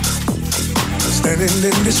 standing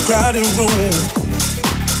in this crowded room?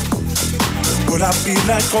 Would I be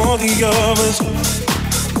like all the others?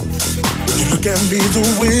 Would you look at me the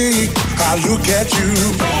way I look at you?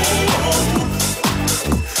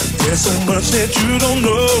 There's so much that you don't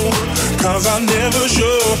know, 'cause I never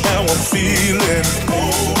show how I'm feeling.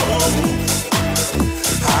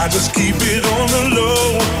 I just keep it on the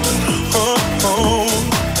low.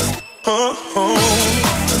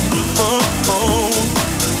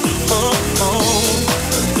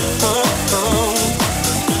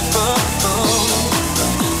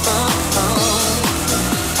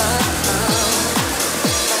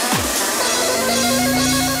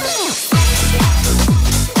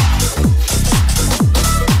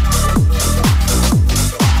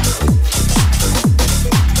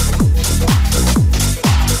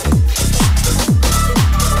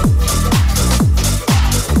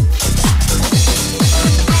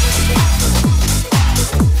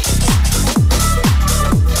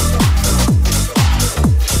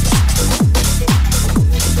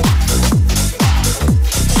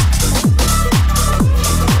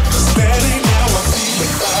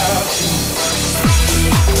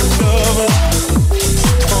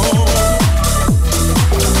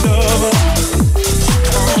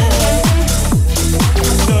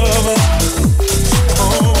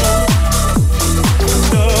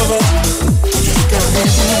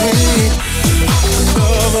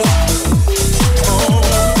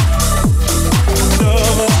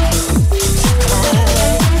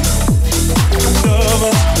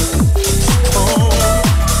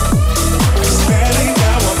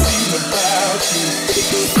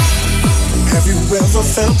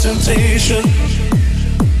 Temptation.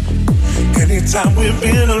 Anytime we've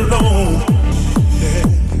been alone,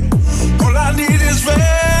 yeah. All I need is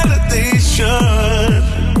validation.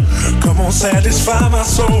 Come on, satisfy my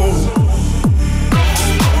soul.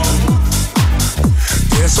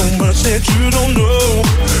 There's so much that you don't know,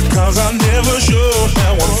 'cause I never show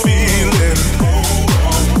how I'm feeling.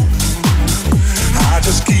 I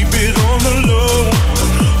just keep it on the low.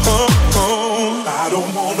 I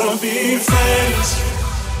don't wanna be friends,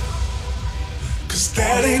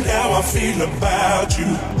 that ain't how I feel about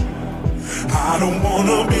you. I don't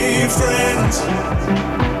wanna be friends,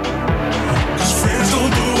 'cause friends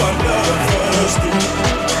don't do what lovers do.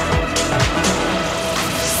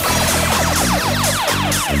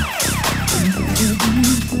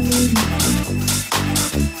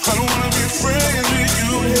 I don't wanna be friends with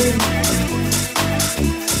you.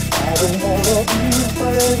 I don't wanna be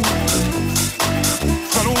friends.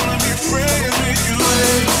 I don't wanna be friends with you.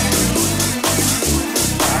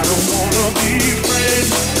 I don't wanna be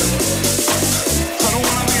friends. I don't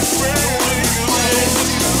wanna be friends with you.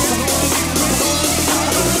 I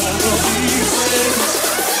don't wanna be friends.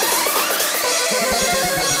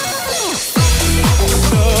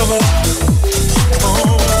 Lover,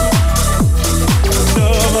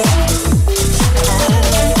 lover,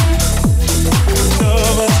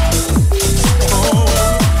 lover,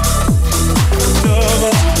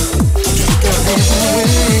 lover. You got me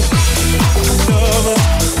away, lover.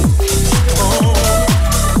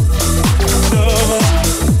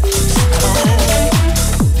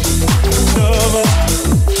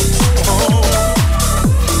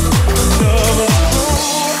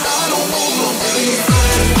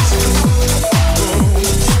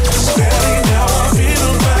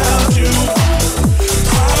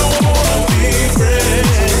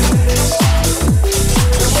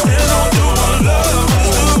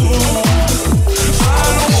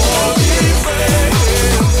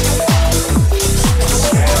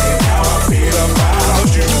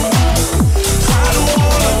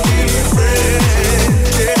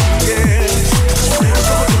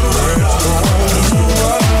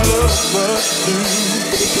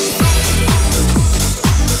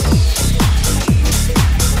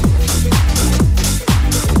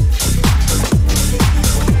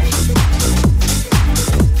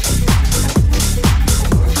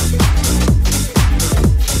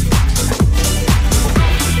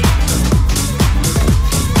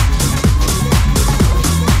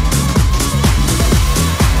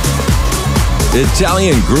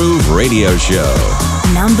 Italian Groove Radio Show.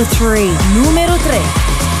 Number 3. Numero 3.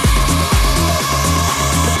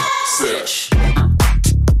 Sesh.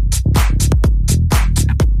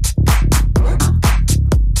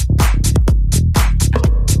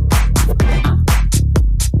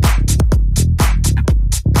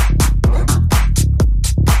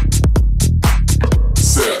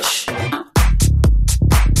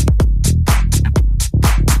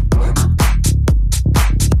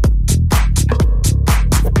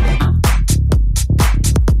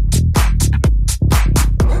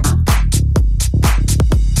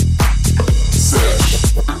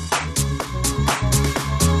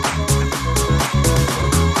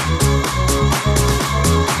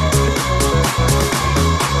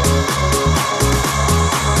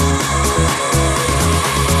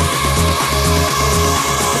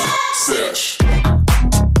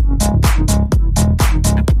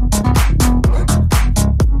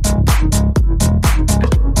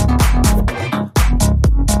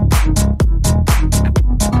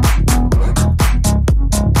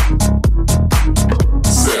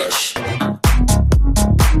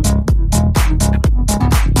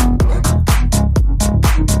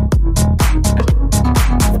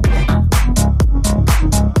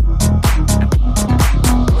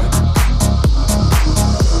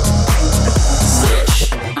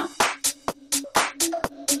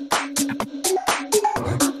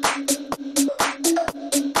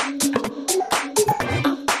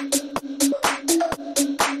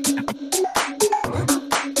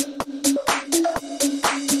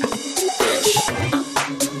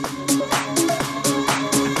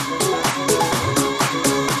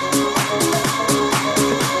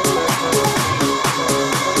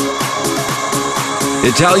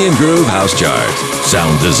 Italian Groove House Chart.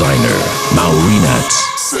 Sound designer, Maurinats.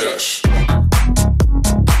 Sesh.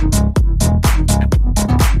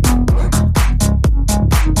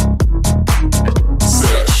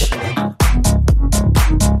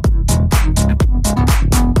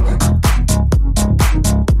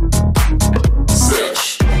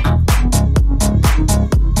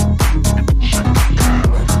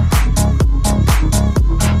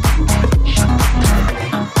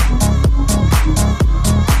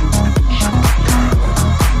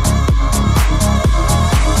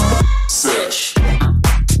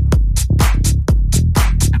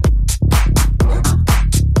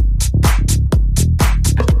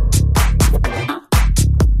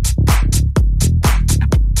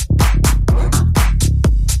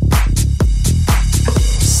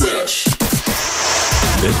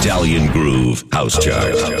 Italian Groove House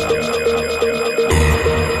Chart.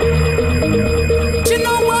 You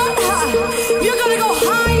know what? You're gonna go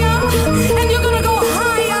higher, and you're gonna go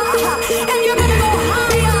higher, and you're gonna go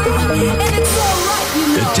higher, and it's alright, you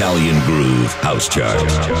know. Italian Groove House Chart. You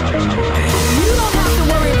don't have to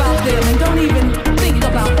worry about them, and don't even think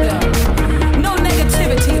about them. No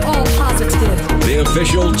negativity, all positive. The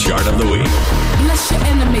official chart of the week. Bless your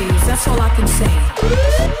enemies, that's all I can say.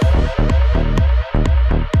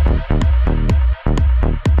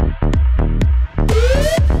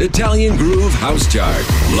 Italian Groove House Chart.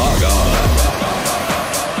 Log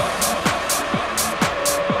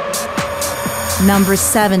on. Number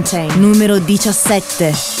 17, numero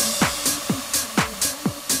 17.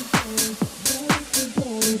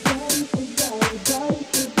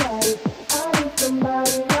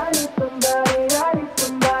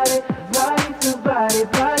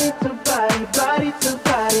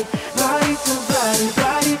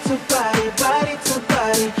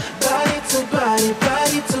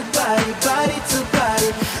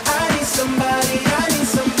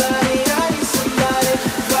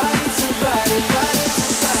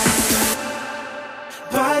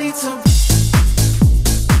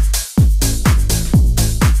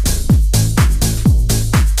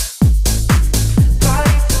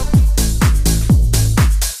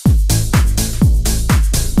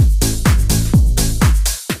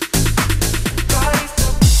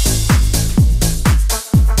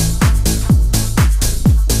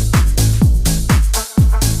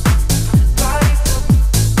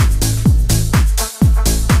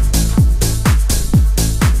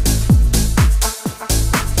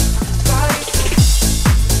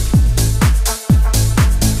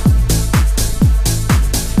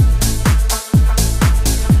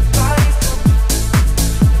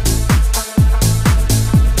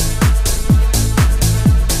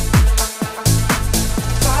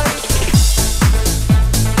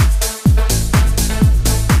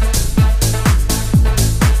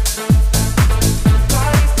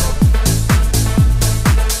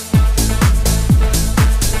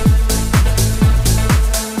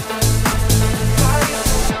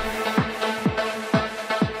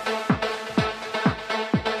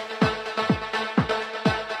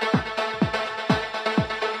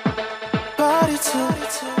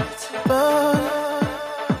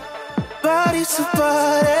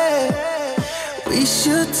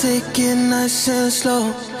 Take it nice and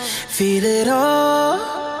slow, feel it all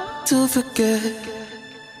to forget.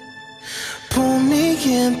 Pull me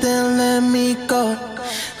in, then let me go.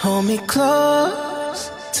 Hold me close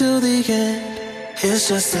to the end. It's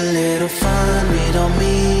just a little fun, we don't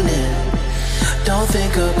mean it. Don't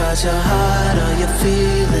think about your heart or your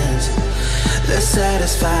feelings. Let's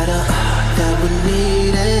satisfy the heart that we're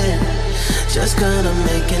needing. Just gonna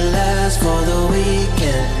make it last for the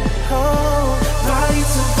weekend. Oh, body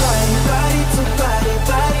to body, body to body,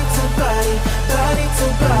 body to body, body to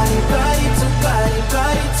body, body to body,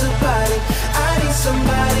 body to body. I need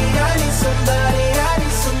somebody, I need somebody, I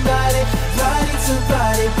need somebody. Body to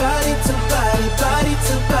body, body to body, body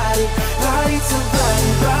to body, body to body,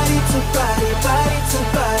 body to body, body to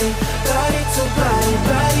body, body to body,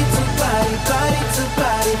 body to body, body to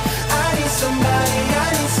body. I need somebody,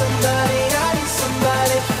 I need somebody, I need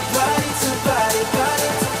somebody. Body to body, body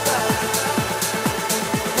to body.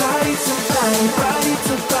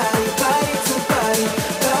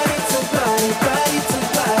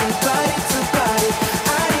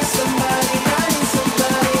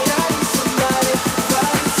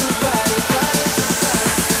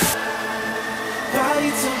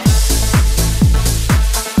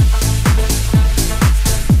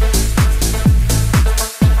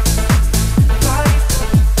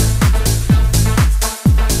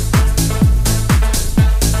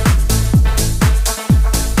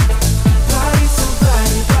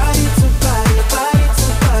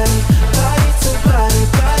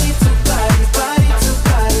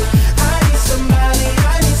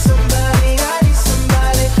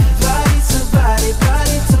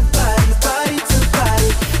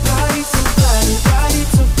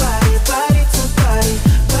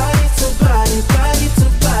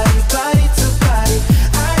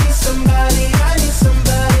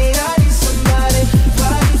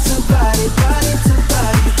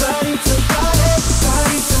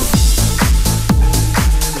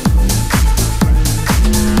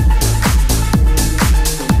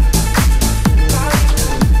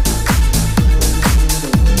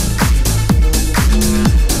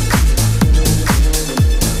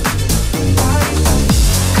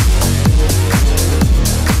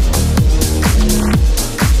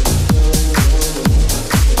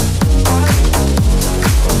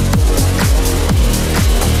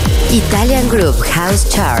 Italian Groove House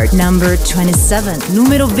Chart. Number 27,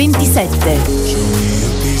 numero 27. Show me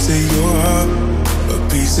a piece of your heart, a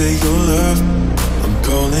piece of your love. I'm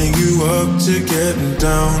calling you up to getting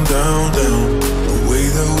down, down, down. The way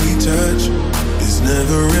that we touch is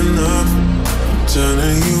never enough. I'm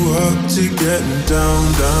turning you up to getting down,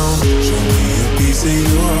 down. Show me a piece of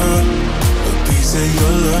your heart, a piece of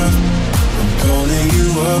your love. I'm calling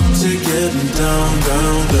you up to getting down,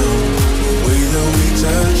 down, down. The way that we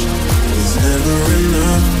touch is never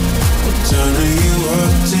enough. I'm turning you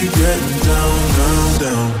up to getting down, down,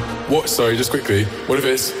 down. What? Sorry, just quickly. What if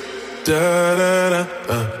it's Da da da,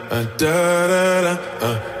 da da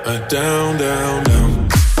da, down, down, down.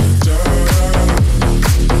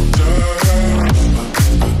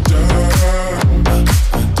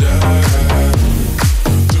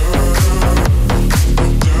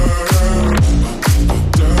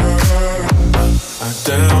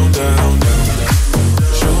 Down, down, down.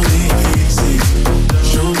 Show me easy,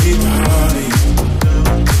 show me party.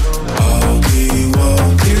 I'll be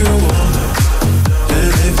what you want,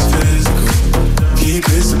 and it's physical. Keep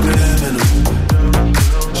it subliminal.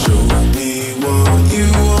 Show me what you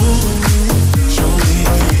want. Show me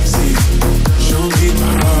easy, show me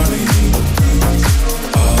party.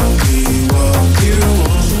 I'll be what you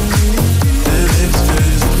want, and it's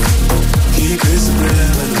physical. Keep it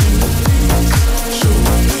subliminal.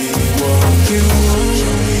 You want.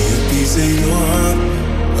 Show me a piece of your heart,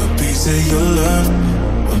 a piece of your love.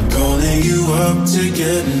 I'm calling you up to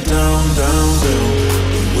getting down, down, down.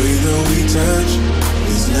 The way that we touch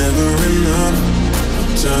is never enough.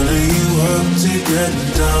 I'm turning you up to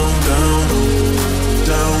getting down, down,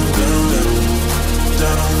 down, down,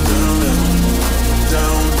 down, down, down,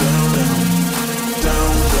 down, down,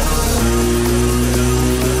 down, down, down, down.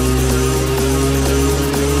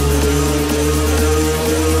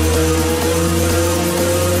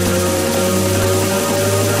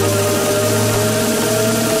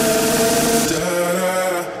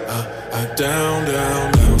 Down,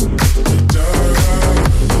 down, down.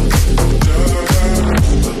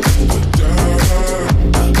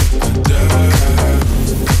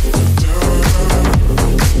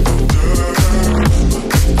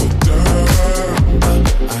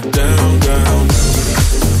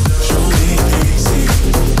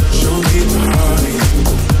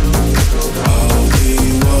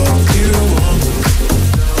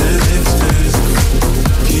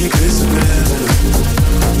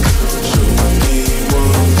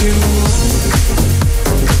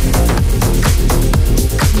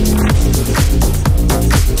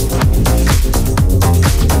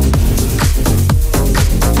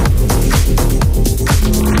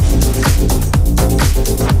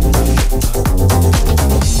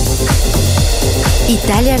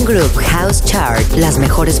 Italian Groove House Chart, las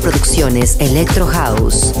mejores producciones Electro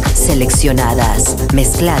House, seleccionadas,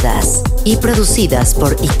 mezcladas y producidas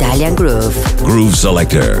por Italian Groove. Groove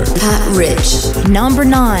Selector. Pat Rich. Number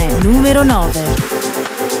 9, numero 9.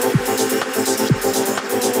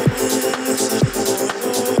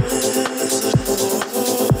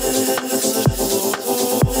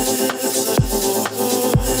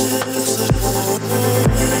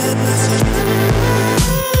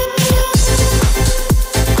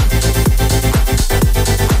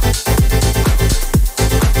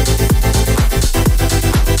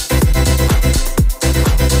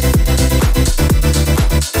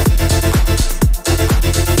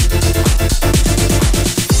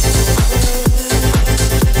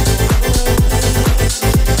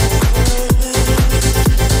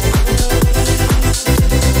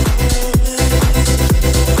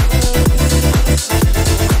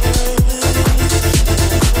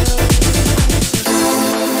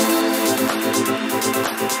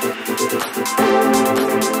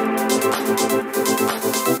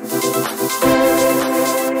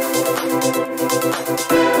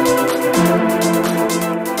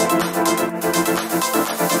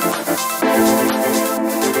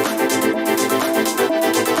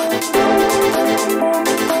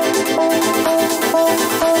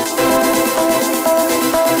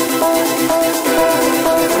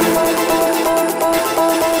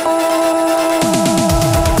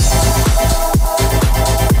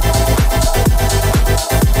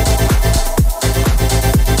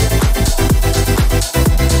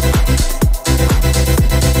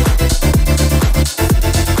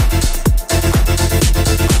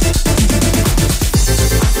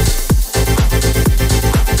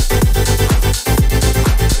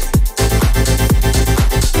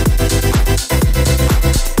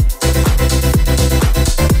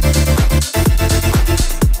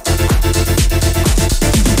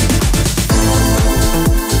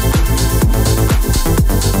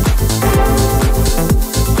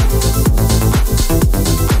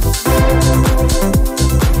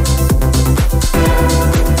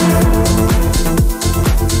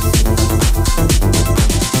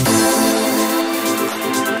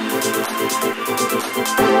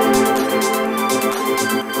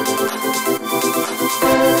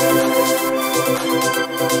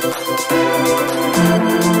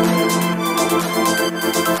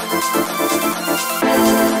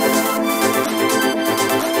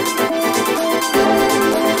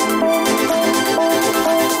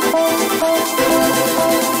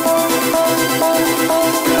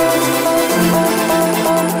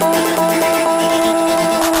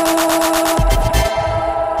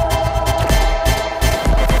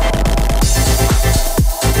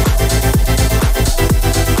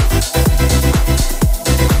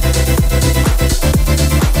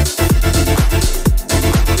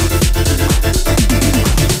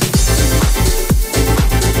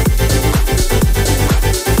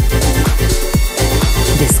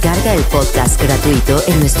 El podcast gratuito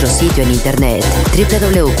en nuestro sitio en internet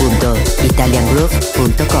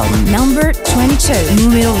www.italiangroove.com. Number 22,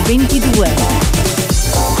 número 22.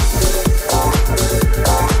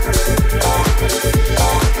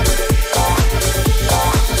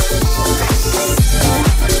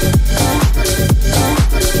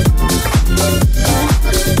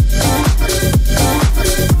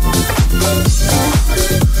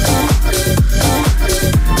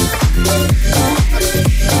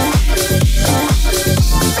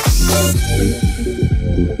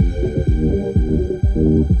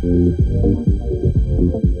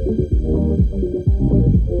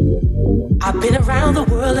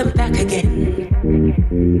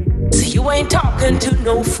 To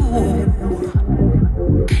no fool.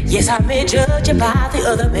 Yes, I may judge you by the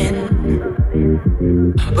other men,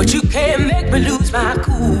 but you can't make me lose my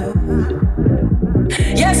cool.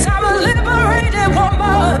 Yes, I'm a liberated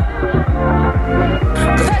woman,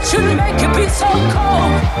 but that shouldn't make you be so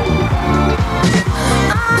cold.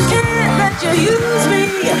 I can't let you use me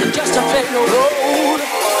just to play your role.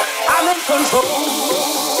 I'm in control.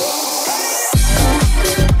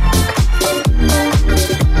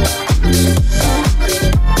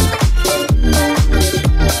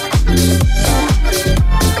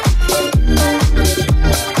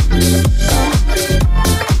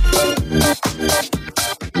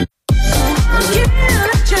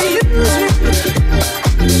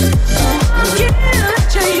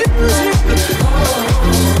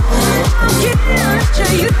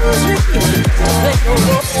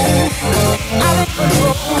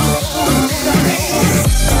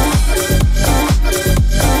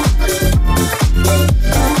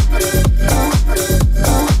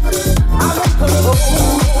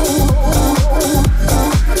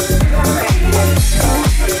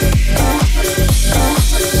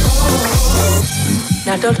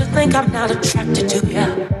 Don't you think I'm not attracted to you?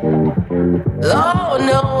 Lord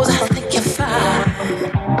knows I think you're fine,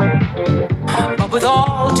 but with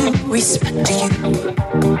all due respect to you,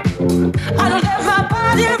 I don't let my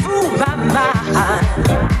body rule my mind.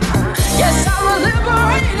 Yes, I'm a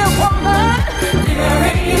liberated woman,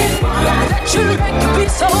 that should make you be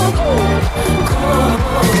so cold.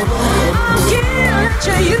 I can't let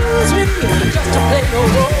you use me just to play your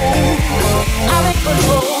role. I'm in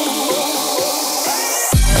control.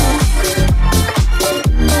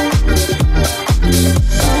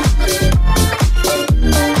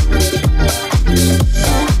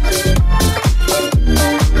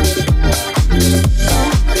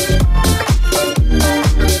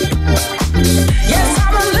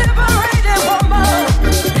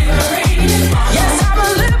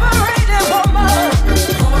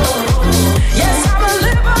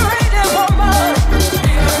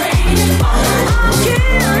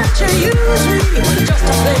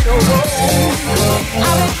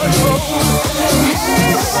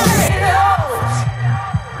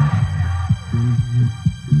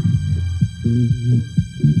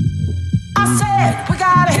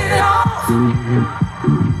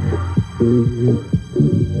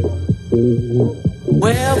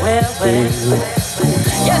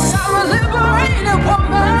 Yes, I'm a liberated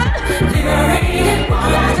woman.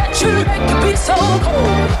 That should make you be so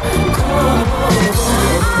cold.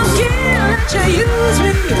 I can't let you use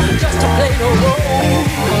me just to play no role.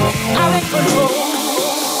 I'm in control.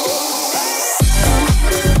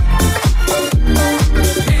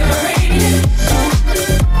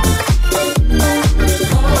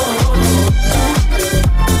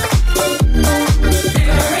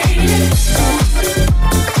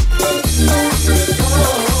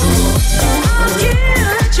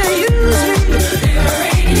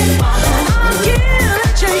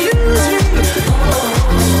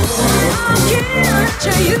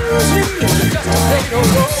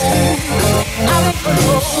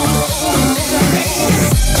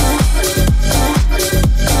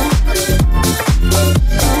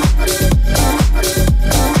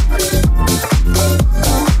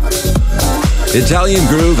 Italian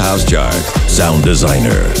Groove House Chart. Sound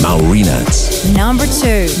designer, Maurinats. Number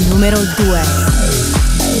 2, numero 2.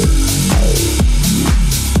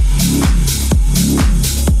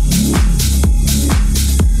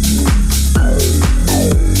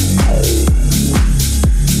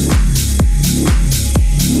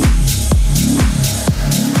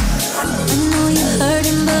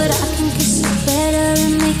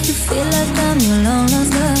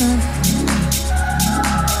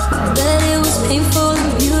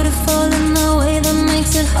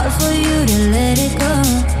 Hard for you to let it go.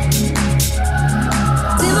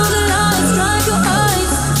 Dim all the lights, dry up your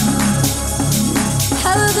eyes.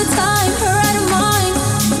 Have a good time, her out of mind.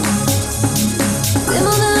 Dim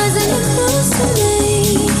all the lights and you're close to me.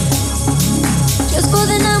 Just for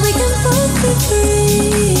the night we can both be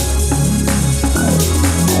free.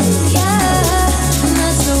 Yeah, and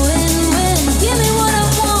that's a win-win. Give me what I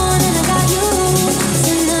want and I got you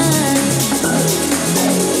tonight.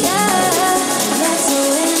 Yeah, that's a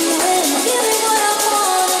win-win. Give me what I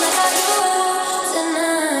want and I got you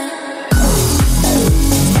tonight.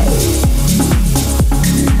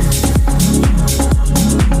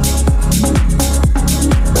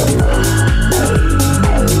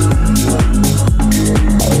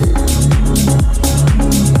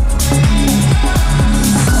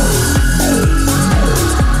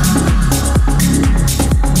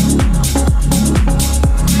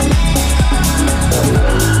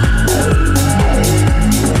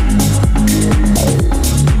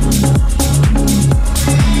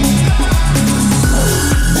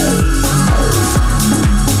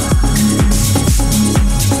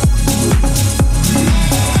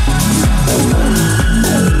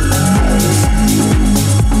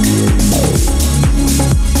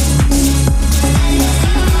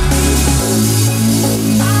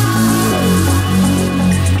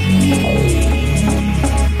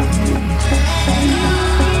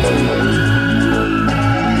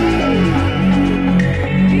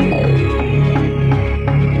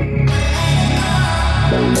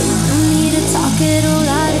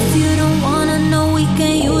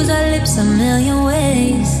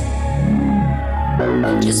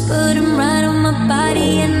 Just put him right on my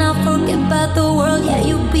body and I'll forget about the world. Yeah,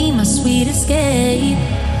 you'll be my sweet escape.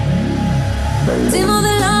 Dim all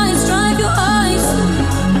the lights, dry up your eyes.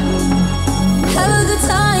 Have a good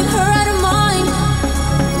time, her out of mind.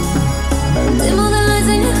 Dim all the lights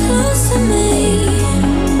and you're close to me.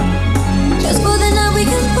 Just for the night we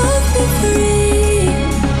can both be free.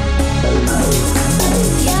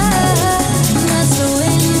 Yeah, that's a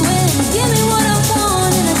win-win. Give me what I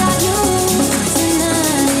want and I got you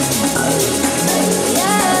tonight.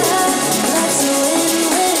 Yeah, that's a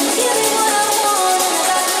win-win. Give me what I want and I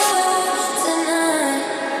got you tonight.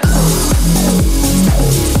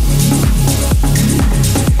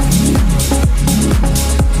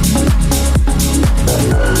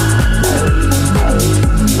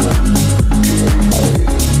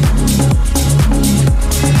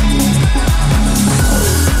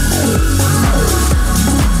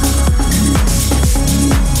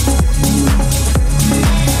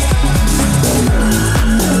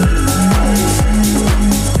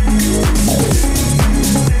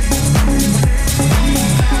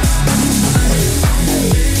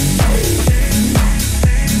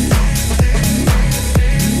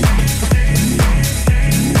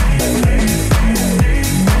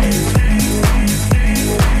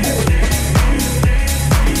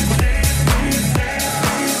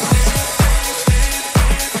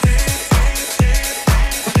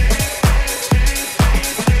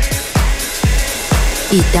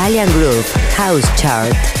 Italian Groove House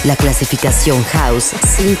Chart, la clasificación house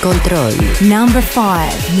sin control. Number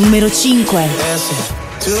 5, numero 5. Dancing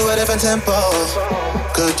to a different tempo,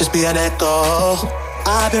 could just be an echo.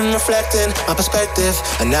 I've been reflecting my perspective,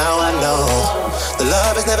 and now I know the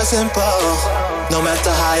love is never simple, no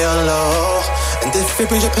matter high or low. And if it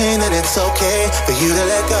brings you pain, then it's okay for you to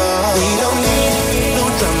let go. We don't need no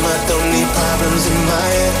drama, don't need problems in my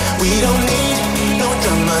head. We don't need no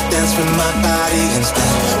drama, dance with my body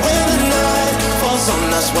instead. When the night falls on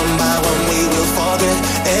us one by one, we will forget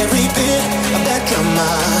every bit of that drama,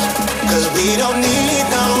 'cause we don't need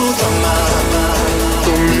no drama.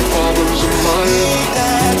 Don't need problems in my head. Need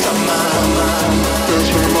that drama, dance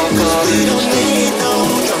with my body. We don't need no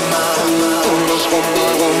drama. On us one by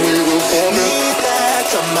one, we will forget. Need that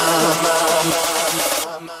drama.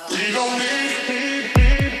 We don't need.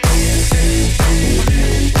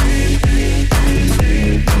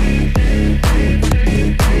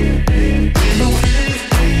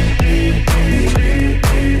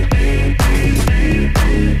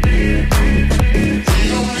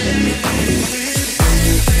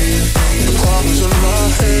 Problems in my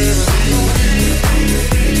head,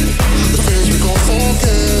 the things we gon'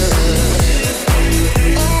 forget.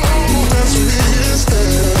 Oh, dance with me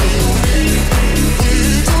instead. We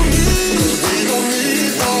don't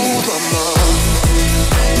need no drama.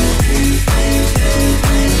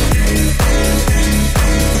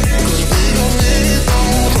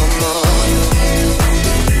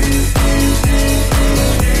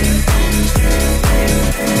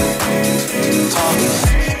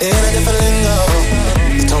 In a different lingo,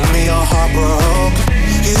 you told me your heart broke.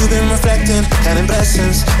 You've been reflecting, counting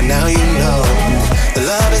blessings, and now you know the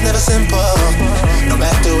love is never simple, no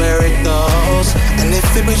matter where it goes. And if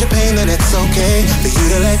it brings you pain, then it's okay for you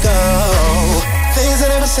to let go. Things are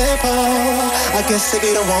never simple. I guess if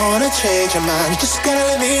you don't wanna change your mind, you just gotta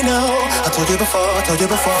let me know. I told you before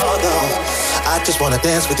though. I just wanna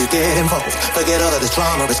dance with you, get involved. Forget all of this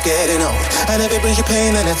drama, it's getting old. And if it brings you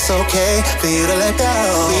pain, then it's okay for you to let go.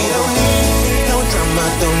 We don't need no drama,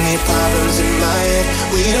 don't need problems in my head.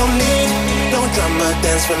 We don't need no drama,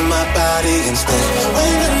 dance with my body instead.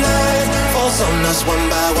 When the night falls on us one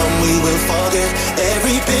by one, we will forget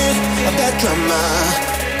every bit of that drama.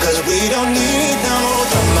 Cause we don't need no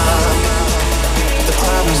drama. The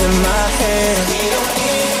problems in my head, we don't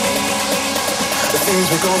need the things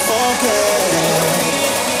we gon' forget.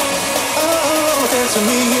 Oh, dance with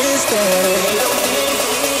me instead.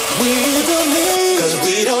 We don't need, cause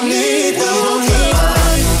we don't need no drama.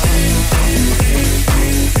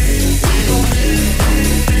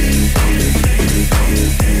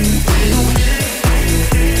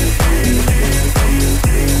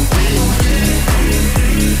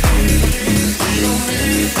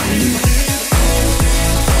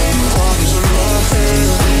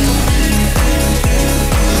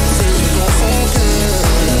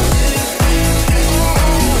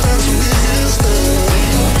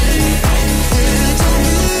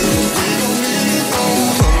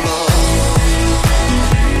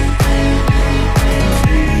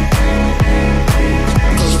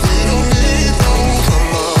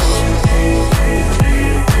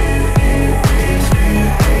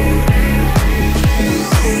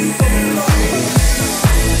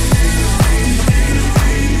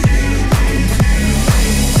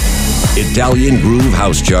 Italian Groove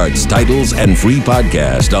House Charts, titles, and free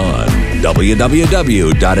podcast on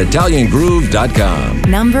www.italiangroove.com.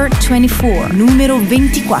 Number 24, numero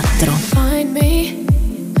 24. Find me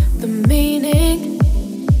the meaning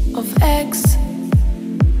of X,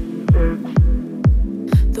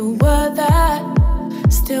 the word that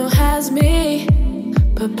still has me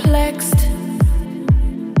perplexed.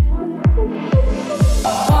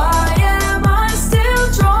 Why am I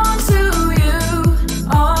still drawn to you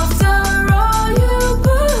after all you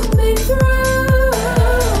put me through?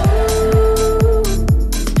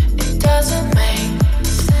 It doesn't make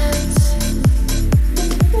sense.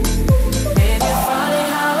 Ain't it funny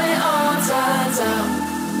how it all turns out?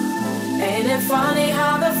 Ain't it funny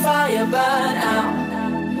how the fire burned out?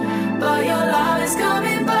 But your love is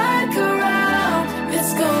coming back around.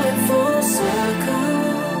 It's going full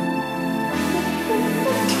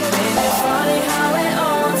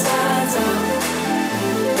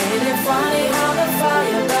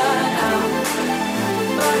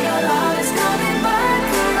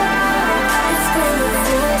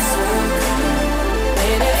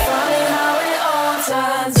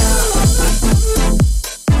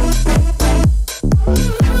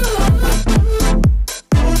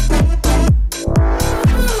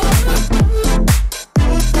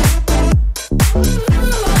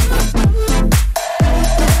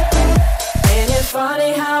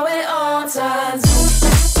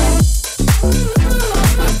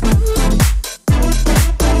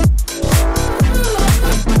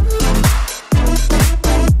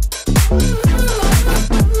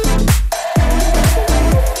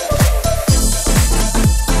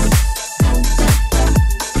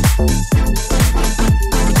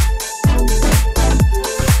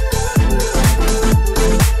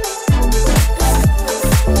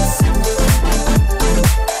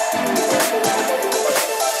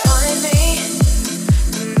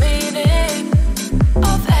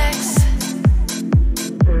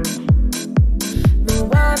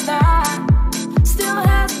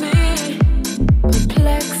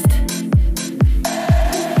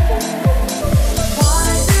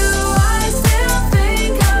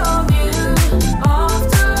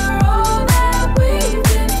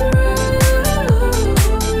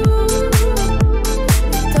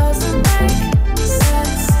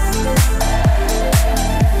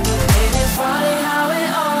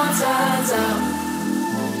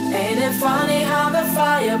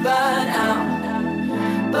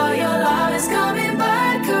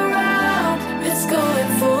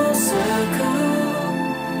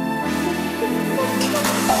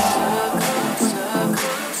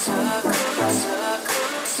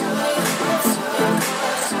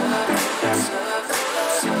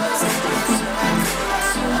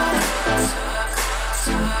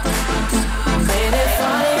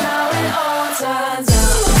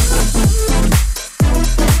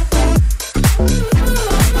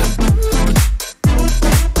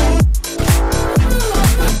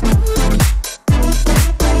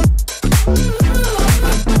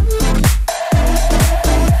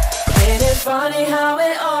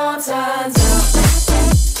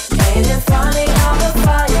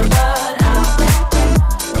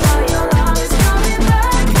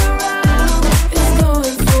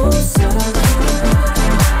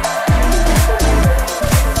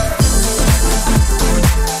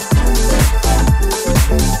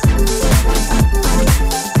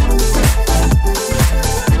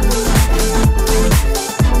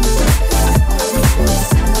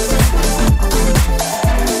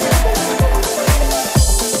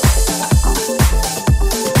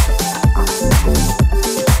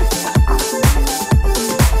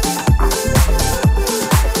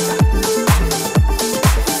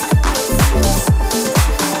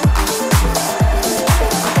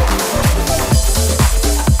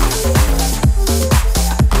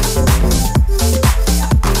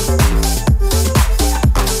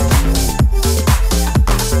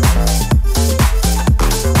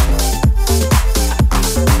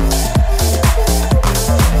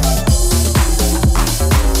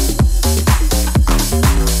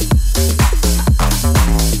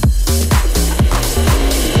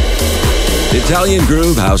Italian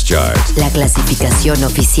Groove House Chart. La clasificación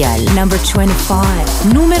oficial. Number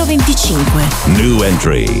 25. Numero 25. New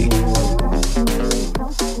entry.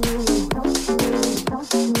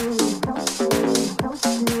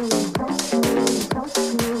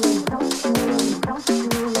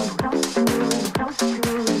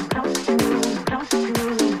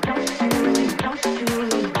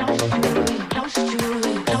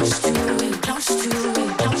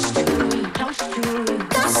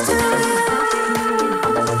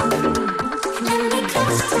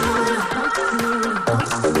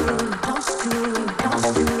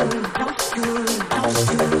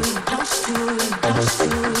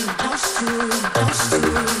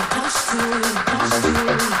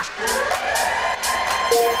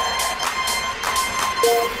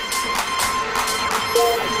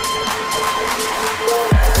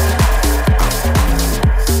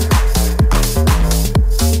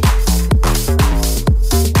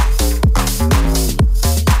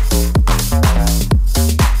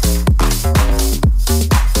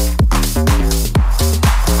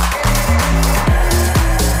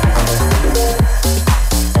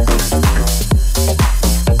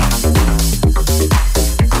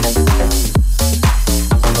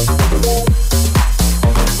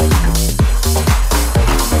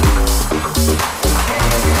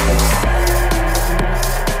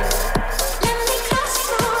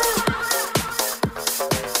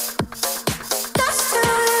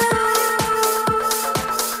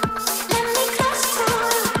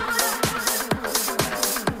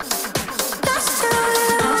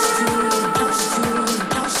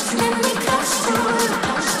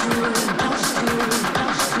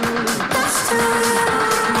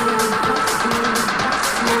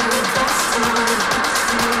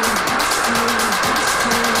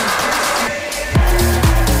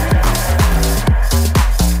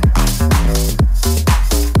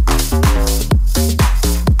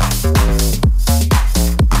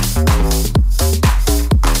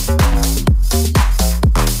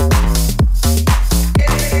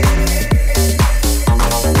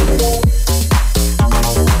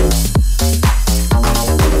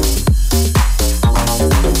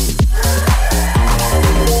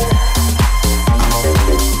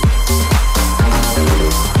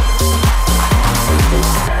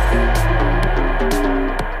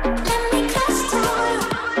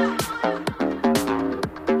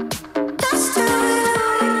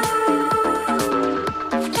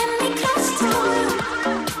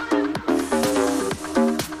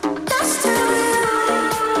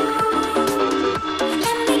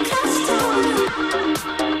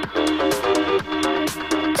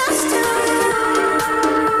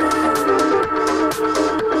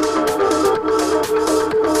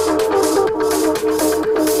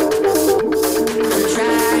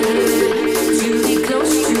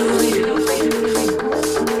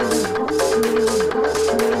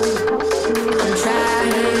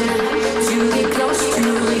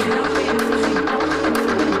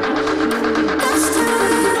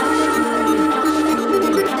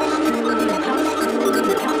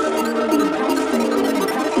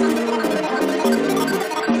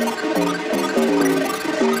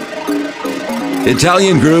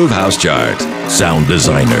 Italian Groove House Chart. Sound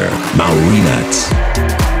designer, Maurinats.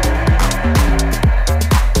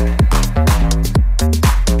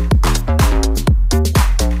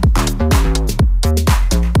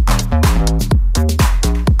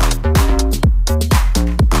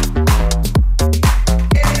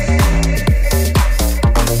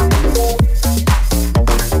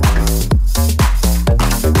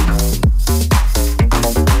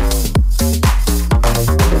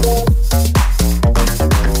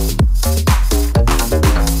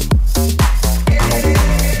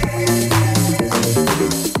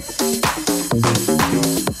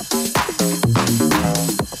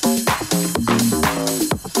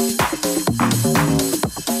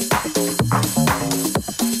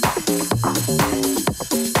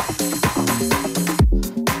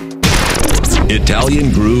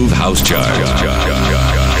 Italian Groove House Chart.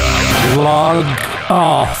 Log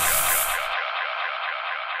off.